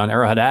community on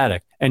Arrowhead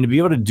Addict. And to be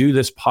able to do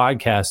this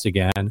podcast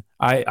again,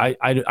 I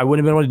wouldn't have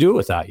been able to do it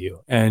without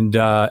you. And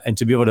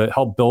to be able to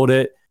help build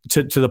it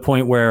to the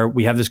point where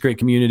we have this great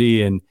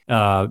community, and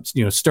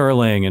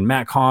Sterling and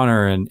Matt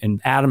Connor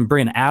and Adam,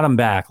 bringing Adam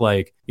back,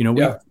 like,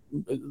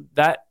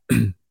 that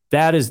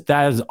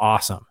is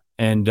awesome.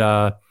 And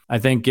I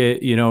think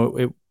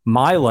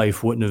my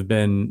life wouldn't have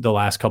been the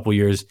last couple of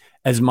years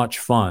as much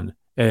fun.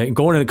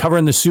 Going and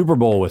covering the Super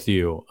Bowl with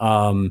you,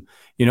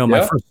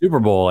 my first Super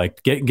Bowl,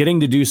 like getting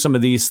to do some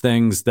of these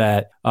things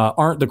that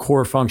aren't the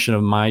core function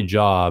of my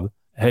job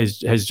has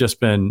just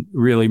been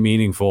really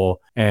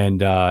meaningful.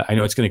 And I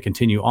know it's going to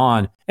continue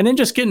on. And then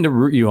just getting to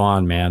root you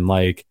on, man.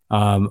 Like,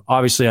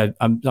 obviously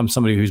I'm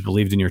somebody who's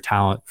believed in your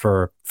talent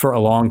for a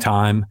long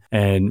time.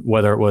 And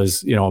whether it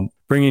was,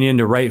 bringing you in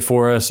to write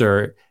for us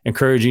or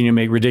encouraging you to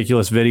make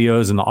ridiculous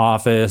videos in the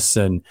office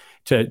and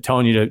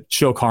telling you to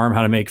show Carm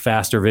how to make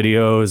faster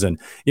videos and,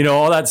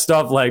 all that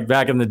stuff like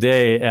back in the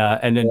day.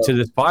 And then to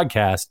this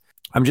podcast,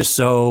 I'm just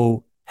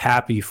so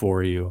happy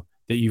for you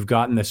that you've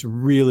gotten this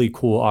really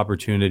cool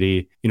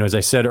opportunity. As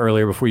I said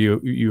earlier, before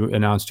you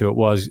announced who it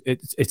was,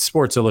 it's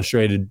Sports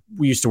Illustrated.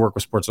 We used to work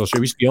with Sports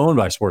Illustrated. We used to be owned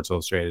by Sports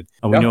Illustrated.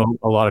 And we know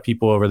a lot of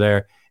people over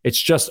there.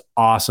 It's just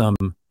awesome.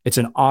 It's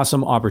an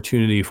awesome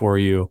opportunity for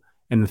you.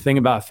 And the thing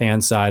about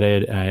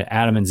Fansided,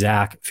 Adam and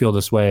Zach feel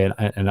this way,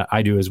 and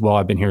I do as well.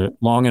 I've been here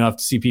long enough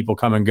to see people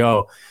come and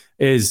go,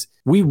 is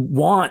we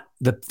want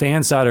the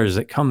Fansiders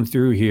that come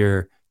through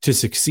here to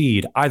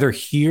succeed, either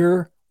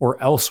here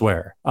or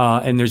elsewhere.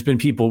 And we've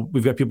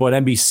got people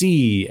at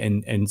NBC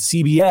and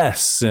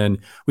CBS, and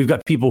we've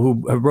got people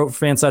who wrote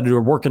Fansided who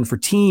are working for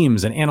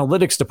teams and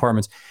analytics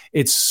departments.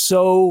 It's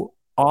so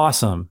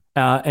awesome.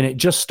 And it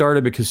just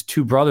started because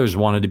two brothers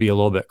wanted to be a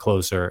little bit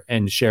closer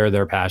and share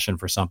their passion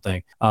for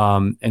something.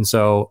 And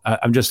so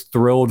I'm just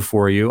thrilled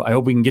for you. I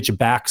hope we can get you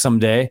back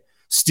someday,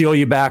 steal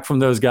you back from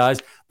those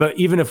guys. But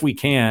even if we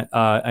can't,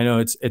 I know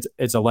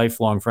it's a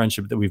lifelong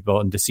friendship that we've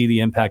built, and to see the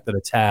impact that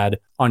it's had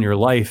on your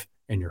life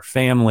and your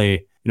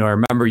family. I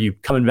remember you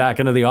coming back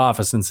into the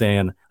office and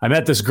saying, I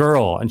met this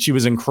girl and she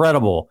was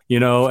incredible,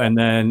 and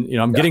then,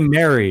 I'm getting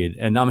married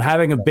and I'm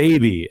having a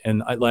baby,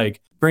 and I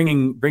like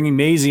bringing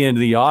Maisie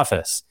into the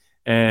office.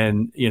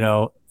 And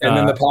and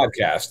then the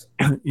podcast,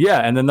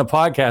 and then the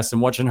podcast,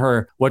 and watching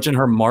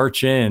her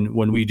march in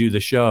when we do the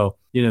show.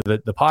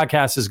 The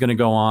podcast is going to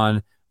go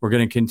on. We're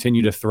going to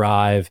continue to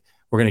thrive.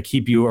 We're going to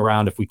keep you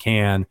around if we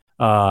can.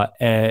 But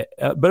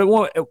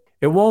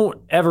it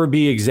won't ever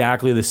be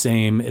exactly the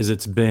same as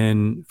it's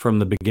been from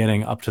the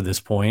beginning up to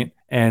this point,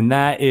 and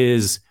that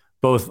is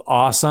both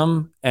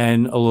awesome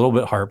and a little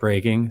bit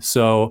heartbreaking.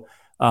 So.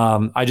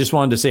 I just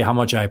wanted to say how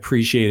much I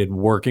appreciated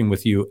working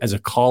with you as a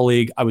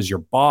colleague. I was your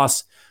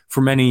boss for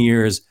many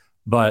years,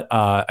 but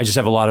I just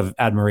have a lot of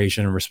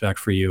admiration and respect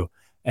for you.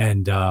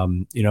 And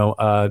I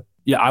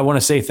want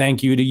to say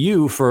thank you to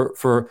you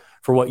for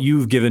what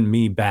you've given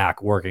me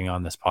back working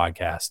on this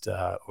podcast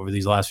over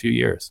these last few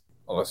years.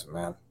 Well, listen,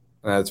 man,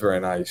 that's very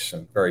nice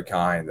and very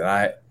kind.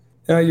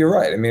 And you're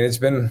right. I mean, it's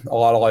been a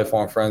lot of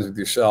lifelong friends with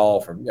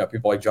yourself, and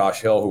people like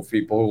Josh Hill,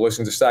 people who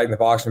listen to Stag in the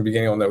Box in the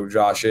beginning will know who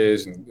Josh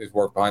is and his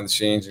work behind the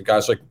scenes, and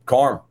guys like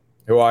Carm,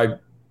 who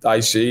I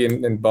see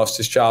and bust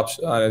his chops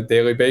on a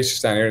daily basis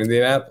down here in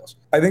Indianapolis.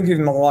 I think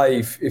in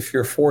life, if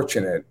you're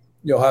fortunate,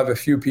 you'll have a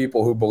few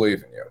people who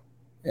believe in you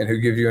and who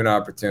give you an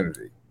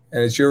opportunity,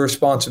 and it's your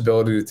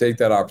responsibility to take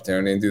that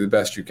opportunity and do the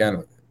best you can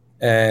with it.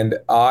 And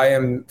I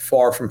am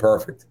far from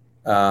perfect,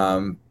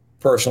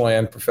 personally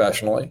and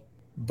professionally.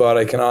 But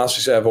I can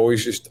honestly say I've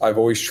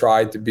always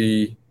tried to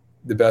be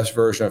the best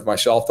version of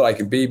myself that I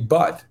can be.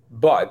 But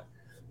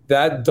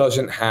that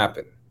doesn't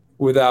happen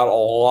without a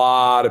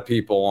lot of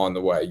people on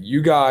the way.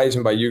 You guys,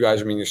 and by you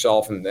guys I mean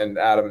yourself and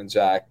Adam and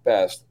Zach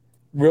best,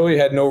 really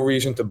had no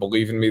reason to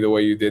believe in me the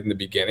way you did in the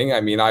beginning. I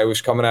mean, I was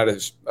coming out of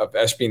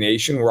SB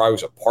Nation, where I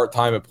was a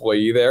part-time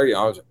employee there.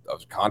 I was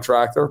a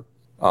contractor.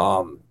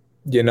 And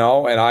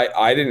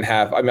I didn't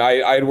have, I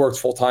had worked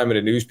full time at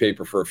a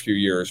newspaper for a few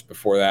years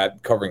before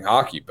that covering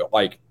hockey, but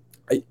like,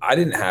 I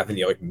didn't have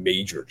any like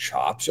major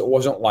chops. It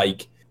wasn't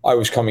like I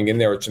was coming in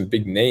there with some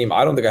big name.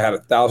 I don't think I had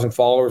 1,000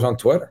 followers on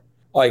Twitter.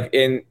 Like,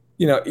 and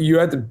you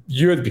had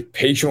to be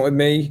patient with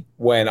me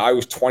when I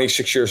was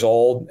 26 years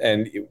old.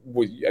 And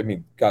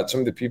God, some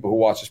of the people who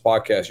watch this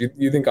podcast,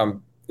 you think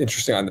I'm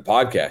interesting on the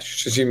podcast. You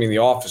should see me in the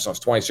office. I was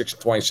 26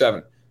 and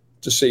 27.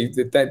 To say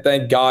that,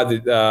 thank God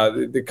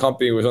that the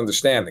company was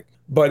understanding.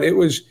 But it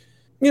was,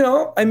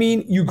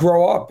 you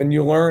grow up and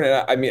you learn.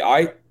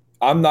 And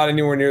I'm not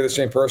anywhere near the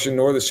same person,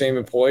 nor the same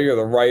employee or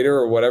the writer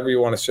or whatever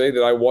you want to say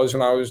that I was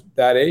when I was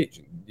that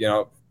age.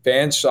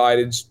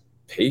 Fansided's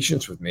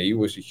patience with me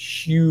was a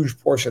huge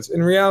portion.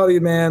 In reality,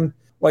 man,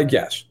 like,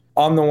 yes,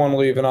 I'm the one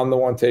leaving. I'm the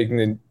one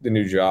taking the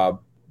new job.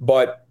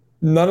 But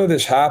none of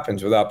this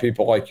happens without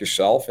people like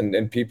yourself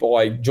and people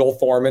like Joel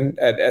Thorman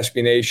at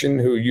SB Nation,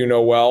 who you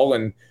know well,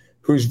 and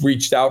who's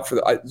reached out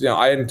for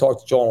I hadn't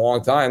talked to Joel in a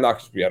long time, not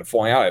because we had a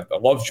falling out. I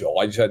love Joel.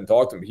 I just hadn't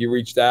talked to him. He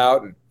reached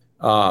out,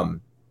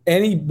 and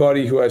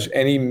anybody who has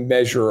any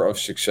measure of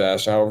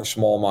success, however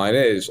small mine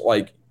is,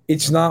 like,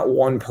 it's not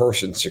one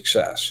person's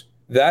success.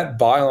 That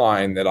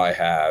byline that I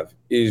have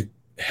is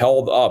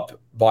held up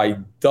by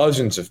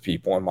dozens of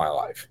people in my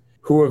life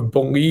who have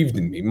believed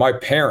in me. My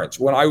parents,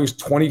 when I was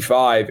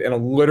 25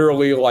 and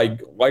literally,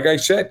 like I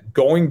said,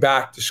 going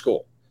back to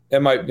school.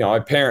 And my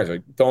parents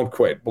like, don't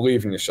quit,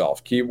 believe in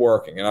yourself, keep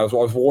working. And I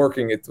was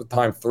working at the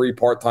time 3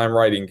 part-time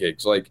writing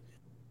gigs. Like,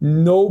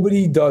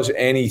 nobody does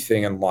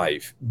anything in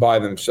life by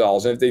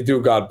themselves. And if they do,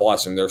 God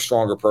bless them. They're a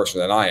stronger person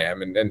than I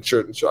am. And I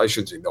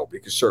shouldn't say no,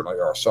 because certainly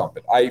there are some.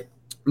 But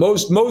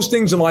most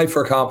things in life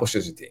are accomplished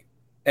as a team.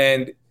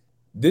 And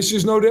this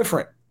is no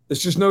different.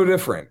 This is no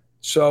different.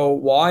 So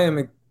while I am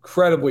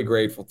incredibly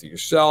grateful to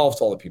yourself,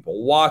 to all the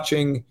people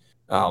watching,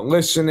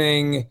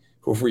 listening,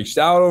 who've reached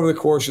out over the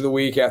course of the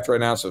week after I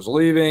announced I was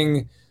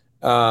leaving.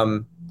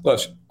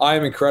 Listen, I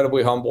am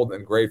incredibly humbled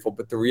and grateful,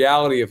 but the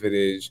reality of it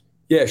is,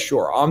 yeah,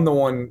 sure, I'm the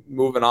one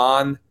moving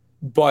on,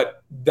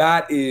 but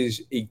that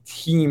is a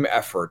team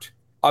effort.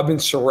 I've been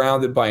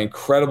surrounded by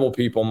incredible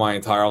people my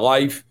entire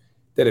life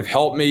that have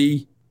helped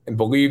me and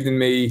believed in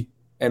me.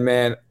 And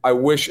man, I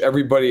wish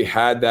everybody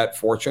had that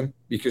fortune,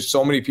 because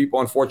so many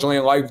people, unfortunately,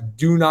 in life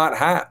do not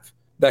have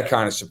that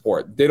kind of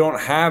support. They don't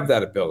have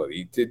that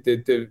ability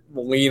to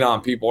lean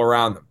on people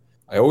around them.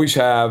 I always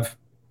have,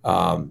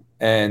 and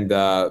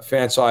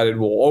Fansided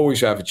will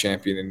always have a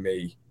champion in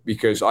me,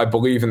 because I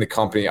believe in the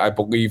company. I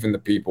believe in the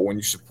people. When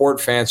you support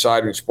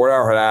Fansided, when you support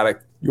Arrowhead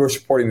Addict, you're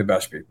supporting the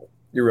best people.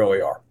 You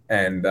really are.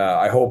 And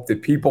I hope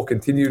that people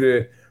continue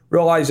to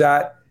realize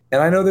that.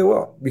 And I know they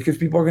will, because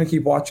people are going to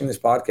keep watching this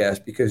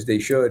podcast, because they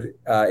should.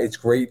 It's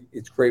great.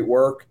 It's great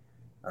work.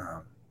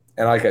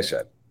 And like I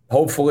said,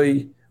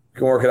 hopefully we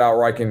can work it out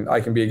where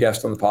I can be a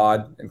guest on the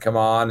pod and come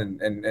on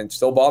and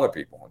still bother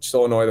people and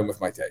still annoy them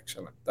with my takes.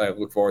 And I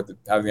look forward to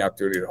having the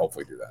opportunity to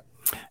hopefully do that.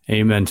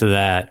 Amen to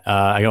that.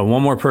 I got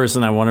one more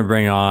person I want to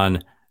bring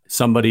on,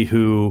 somebody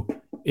who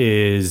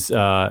is,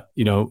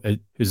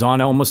 who's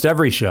on almost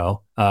every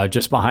show,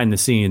 just behind the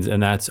scenes.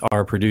 And that's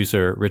our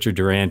producer, Richard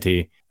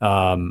Durante.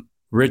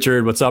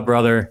 Richard, what's up,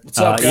 brother? What's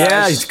up, guys?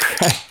 Yeah, he's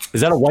is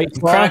that a white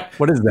claw?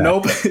 What is that?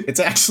 Nope. It's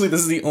actually,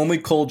 this is the only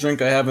cold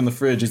drink I have in the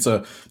fridge. It's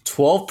a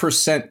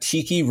 12%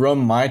 tiki rum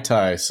Mai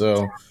Tai.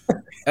 So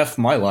F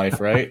my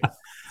life, right?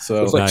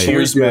 So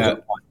cheers,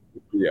 Matt.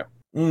 Yeah.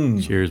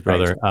 Cheers,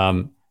 brother.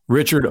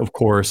 Richard, of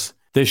course,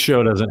 this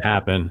show doesn't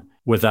happen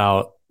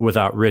without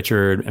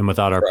Richard and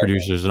without our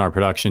producers and our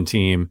production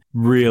team.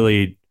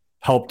 Really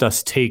helped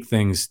us take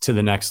things to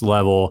the next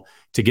level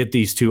to get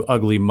these two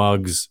ugly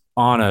mugs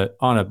on a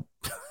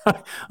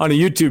on a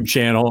YouTube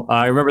channel.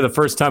 I remember the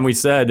first time we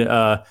said,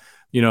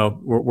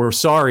 we're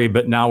sorry,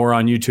 but now we're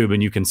on YouTube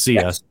and you can see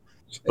us,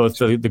 both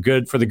for the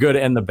good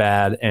and the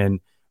bad. And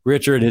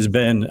Richard has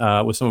been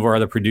with some of our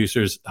other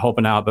producers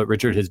helping out, but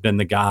Richard has been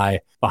the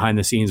guy behind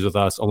the scenes with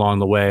us along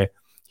the way.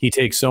 He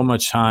takes so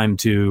much time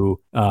to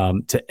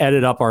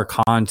edit up our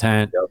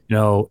content,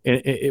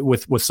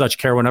 with such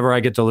care. Whenever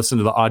I get to listen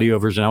to the audio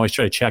version, I always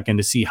try to check in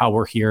to see how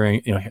we're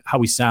hearing, how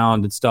we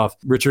sound and stuff.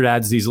 Richard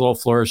adds these little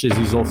flourishes,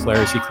 these little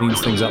flares. He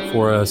cleans things up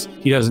for us.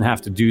 He doesn't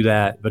have to do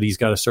that, but he's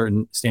got a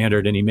certain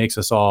standard, and he makes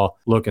us all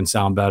look and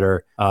sound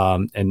better.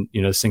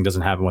 This thing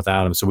doesn't happen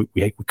without him. So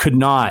we could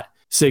not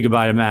say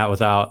goodbye to Matt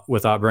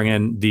without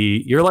bringing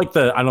you're like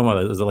the, I don't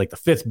know, is it like the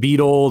fifth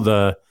Beatle,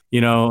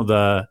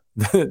 the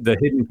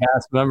hidden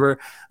cast member?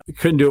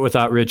 Couldn't do it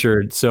without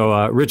Richard.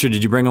 So Richard,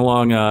 did you bring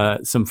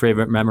along some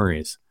favorite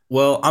memories?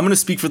 Well, I'm going to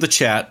speak for the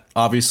chat.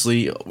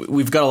 Obviously,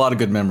 we've got a lot of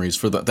good memories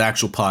for the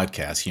actual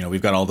podcast.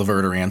 We've got all the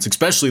Verderams,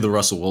 especially the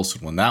Russell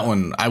Wilson one. That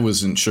one, I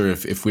wasn't sure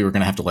if we were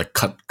going to have to like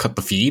cut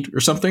the feed or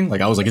something.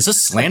 Like I was like, is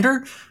this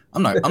slander?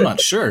 I'm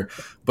not sure,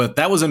 but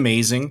that was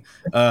amazing.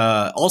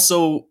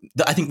 Also,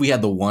 I think we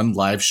had the one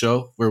live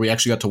show where we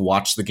actually got to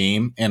watch the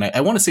game, and I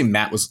want to say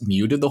Matt was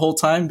muted the whole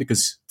time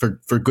because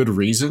for good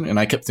reason. And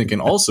I kept thinking,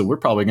 also, we're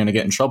probably going to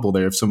get in trouble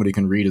there if somebody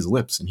can read his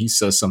lips and he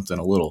says something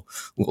a little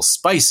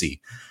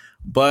spicy.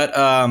 But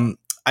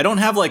I don't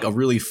have like a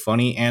really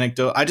funny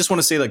anecdote. I just want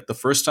to say, like, the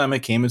first time I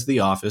came into the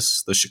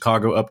office, the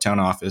Chicago Uptown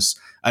office,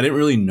 I didn't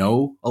really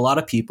know a lot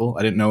of people.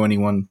 I didn't know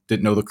anyone,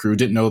 didn't know the crew,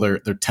 didn't know their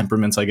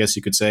temperaments, I guess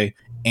you could say.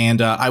 And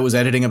I was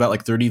editing about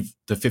like 30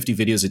 to 50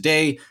 videos a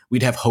day.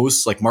 We'd have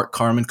hosts like Mark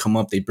Carman come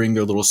up. They'd bring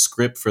their little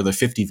script for the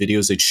 50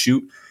 videos they'd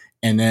shoot.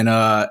 And then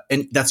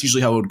and that's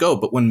usually how it would go.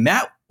 But when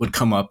Matt would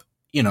come up,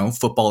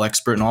 football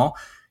expert and all,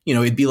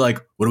 it'd be like,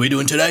 what are we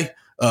doing today?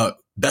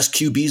 Best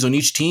QBs on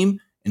each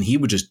team. And he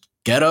would just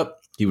get up.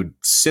 He would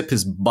sip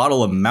his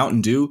bottle of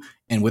Mountain Dew,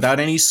 and without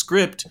any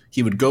script,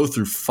 he would go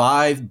through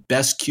 5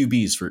 best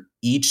QBs for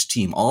each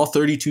team, all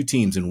 32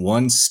 teams in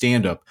one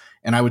stand-up.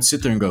 And I would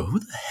sit there and go, who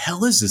the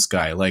hell is this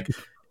guy? Like,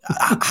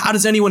 how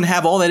does anyone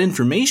have all that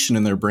information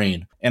in their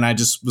brain? And I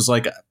just was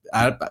like,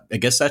 I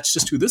guess that's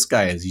just who this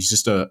guy is. He's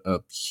just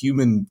a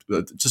human,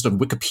 just a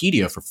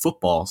Wikipedia for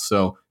football.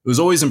 So it was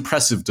always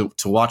impressive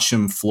to watch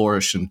him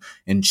flourish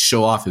and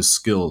show off his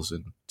skills.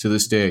 And to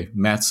this day,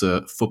 Matt's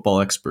a football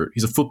expert.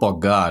 He's a football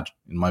god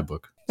in my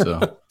book.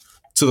 So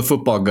to the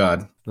football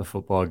god. The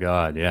football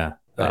god, yeah.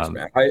 Thanks,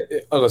 man.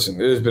 Listen,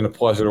 it has been a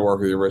pleasure to work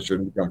with you,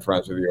 Richard, and become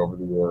friends with you over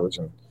the years.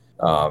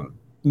 And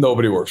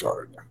nobody works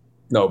harder than you.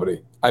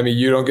 Nobody. I mean,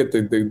 you don't get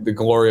the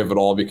glory of it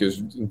all because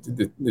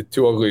the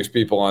two ugliest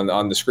people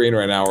on the screen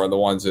right now are the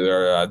ones that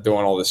are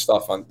doing all this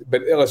stuff.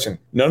 But listen,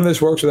 none of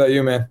this works without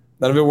you, man.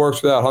 None of it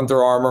works without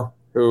Hunter Armour,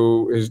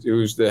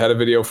 who's the head of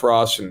video for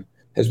us and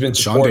has been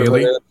supportive. Sean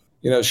Daly.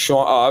 You know,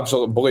 Sean. Oh,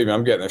 absolutely. Believe me,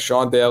 I'm getting it.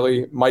 Sean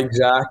Daly, Mike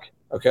Zach.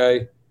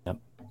 Okay, yep.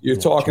 You're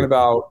talking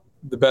about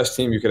the best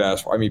team you could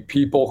ask for. I mean,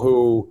 people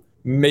who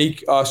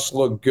make us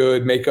look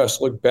good, make us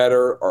look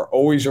better, are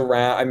always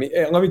around. I mean,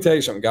 let me tell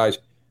you something, guys.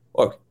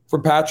 Look. For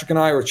Patrick and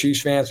I, we're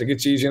Chiefs fans. It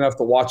gets easy enough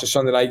to watch a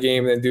Sunday night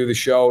game and then do the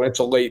show. And it's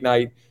a late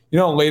night. You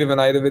know how late of a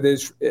night it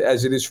is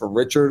as it is for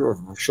Richard or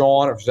for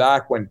Sean or for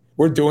Zach when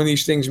we're doing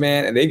these things,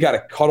 man, and they got to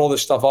cut all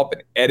this stuff up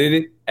and edit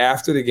it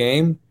after the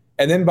game.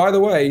 And then, by the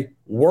way,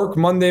 work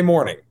Monday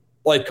morning.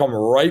 Like, come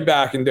right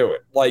back and do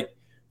it. Like,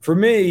 for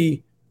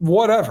me,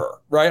 whatever,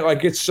 right?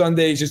 Like, it's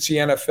Sundays, it's the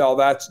NFL.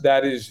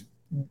 That is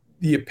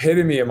the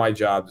epitome of my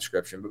job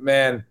description. But,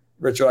 man,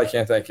 Richard, I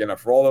can't thank you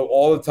enough for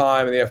all the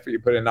time and the effort you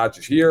put in, not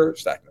just here,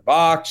 Stacking the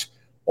Box,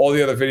 all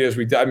the other videos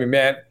we did. I mean,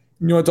 man,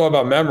 you want to talk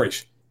about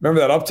memories.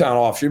 Remember that Uptown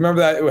office? You remember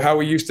that, how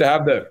we used to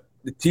have the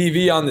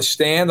TV on the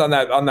stand on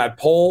that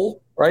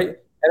pole, right?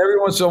 And every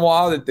once in a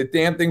while, the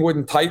damn thing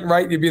wouldn't tighten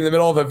right. You'd be in the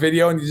middle of a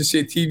video and you just see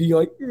a TV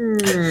like,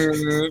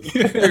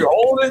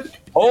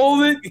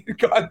 hold it.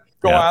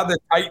 Go out there,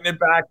 tighten it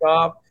back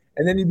up.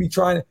 And then you'd be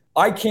trying to,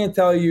 I can't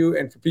tell you,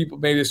 and for people,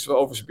 maybe it's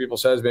over some people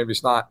says, maybe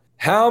it's not,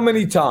 how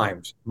many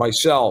times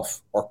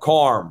myself or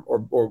Carm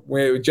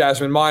or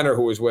Jasmine Miner,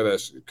 who was with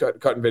us,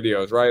 cutting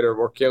videos, right,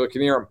 or Kayla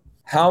Knierim,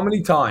 how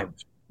many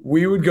times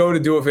we would go to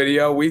do a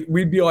video,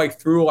 we'd be like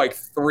through like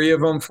 3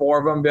 of them, 4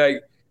 of them, be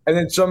like, and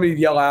then somebody'd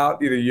yell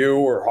out, either you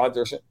or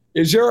Hunter,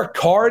 is there a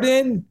card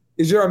in?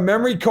 Is there a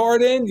memory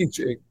card in? You'd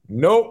say,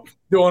 nope,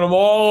 doing them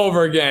all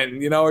over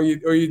again, you know, or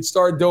you'd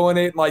start doing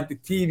it like the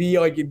TV,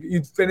 like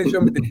you'd finish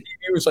them, but the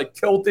TV was like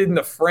tilted in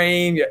the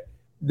frame.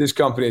 This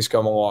company's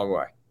come a long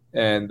way.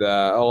 And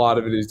a lot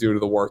of it is due to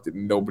the work that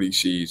nobody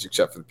sees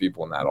except for the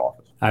people in that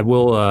office. I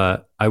will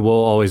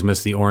always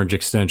miss the orange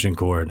extension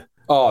cord.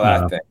 Oh,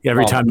 that thing.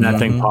 Every time that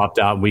thing popped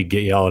out, we'd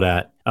get yelled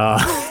at.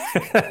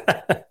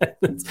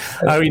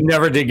 We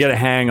never did get a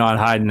hang on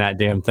hiding that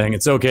damn thing.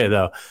 It's okay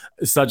though.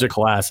 It's such a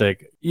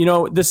classic. You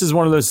know, this is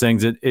one of those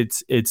things.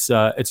 It's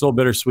a little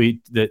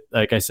bittersweet that,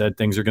 like I said,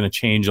 things are going to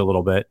change a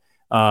little bit.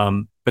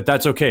 But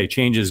that's okay.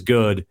 Change is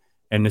good,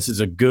 and this is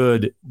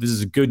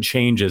good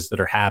changes that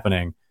are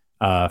happening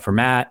for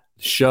Matt.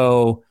 The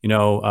show, you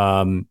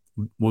know,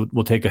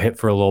 we'll take a hit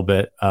for a little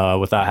bit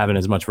without having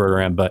as much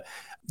Verderame, but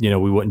you know,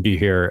 we wouldn't be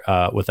here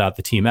without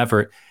the team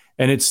effort.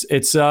 And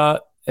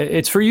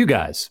it's for you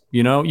guys,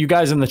 you know, you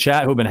guys in the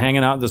chat who've been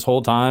hanging out this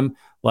whole time,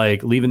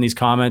 like leaving these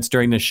comments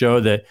during this show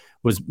that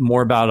was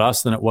more about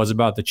us than it was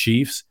about the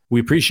Chiefs.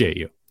 We appreciate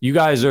you. You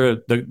guys are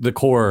the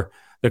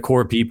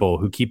core people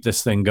who keep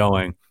this thing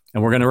going,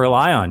 and we're going to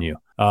rely on you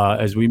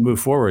as we move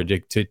forward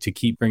to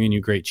keep bringing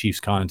you great Chiefs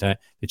content.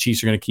 The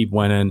Chiefs are going to keep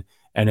winning,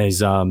 and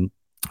as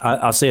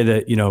I'll say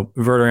that, you know,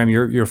 Verderame,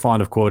 you're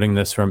fond of quoting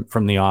this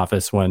from The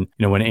Office when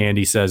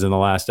Andy says in the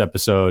last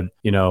episode,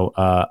 you know,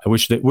 I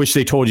wish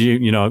they told you,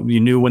 you know, you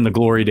knew when the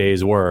glory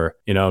days were,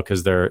 you know,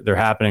 because they're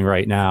happening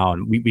right now.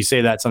 And we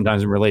say that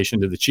sometimes in relation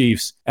to the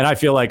Chiefs. And I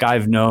feel like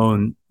I've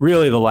known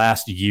really the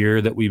last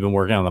year that we've been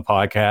working on the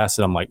podcast.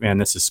 And I'm like, man,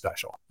 this is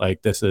special.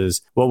 Like, this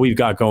is what we've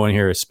got going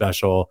here is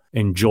special.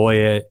 Enjoy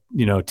it,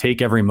 you know,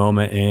 take every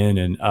moment in.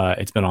 And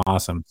it's been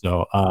awesome.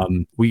 So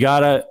we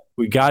gotta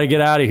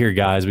get out of here,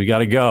 guys. We got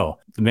to go.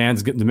 The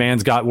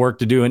man's got work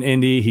to do in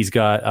Indy. He's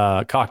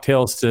got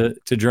cocktails to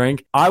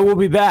drink. I will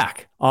be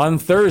back on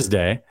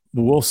Thursday.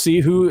 We'll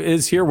see who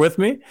is here with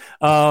me.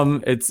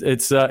 It's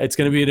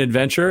going to be an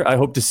adventure. I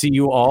hope to see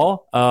you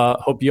all.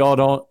 Hope you all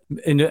don't.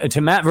 And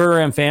to Matt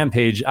Verderame fan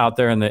page out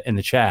there in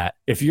the chat,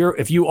 if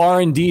you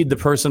are indeed the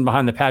person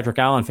behind the Patrick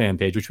Allen fan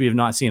page, which we have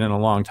not seen in a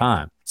long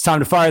time, it's time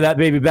to fire that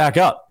baby back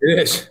up. It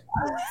is.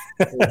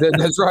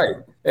 That's right.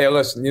 Hey,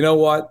 listen, you know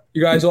what?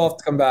 You guys all have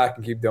to come back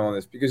and keep doing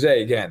this because,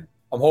 hey, again,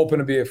 I'm hoping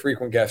to be a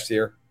frequent guest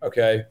here,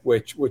 okay,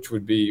 which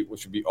would be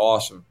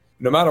awesome.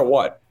 No matter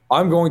what,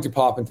 I'm going to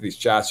pop into these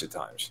chats at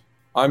times.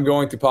 I'm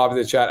going to pop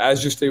into the chat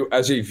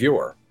as a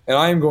viewer, and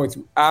I am going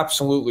to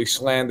absolutely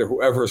slander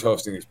whoever is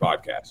hosting these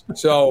podcasts.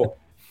 So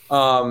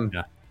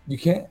you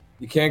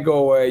can't go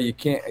away. You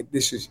can't.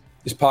 This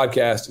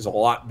podcast is a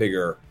lot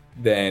bigger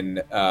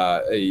than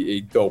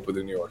a dope with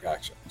a New York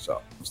accent.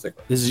 So stick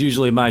with it. This is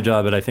usually my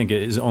job, but I think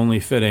it is only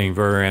fitting,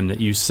 Verderame, that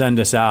you send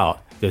us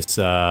out this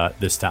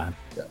time.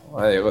 Yeah.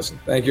 Well, hey, listen,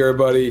 thank you,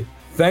 everybody.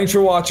 Thanks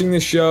for watching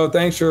this show.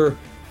 Thanks for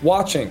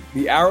watching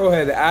the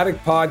Arrowhead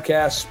Addict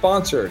podcast,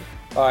 sponsored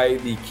by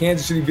the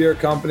Kansas City Beer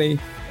Company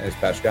as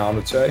Patrick Allen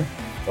would say,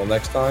 until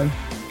next time,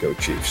 go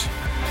Chiefs.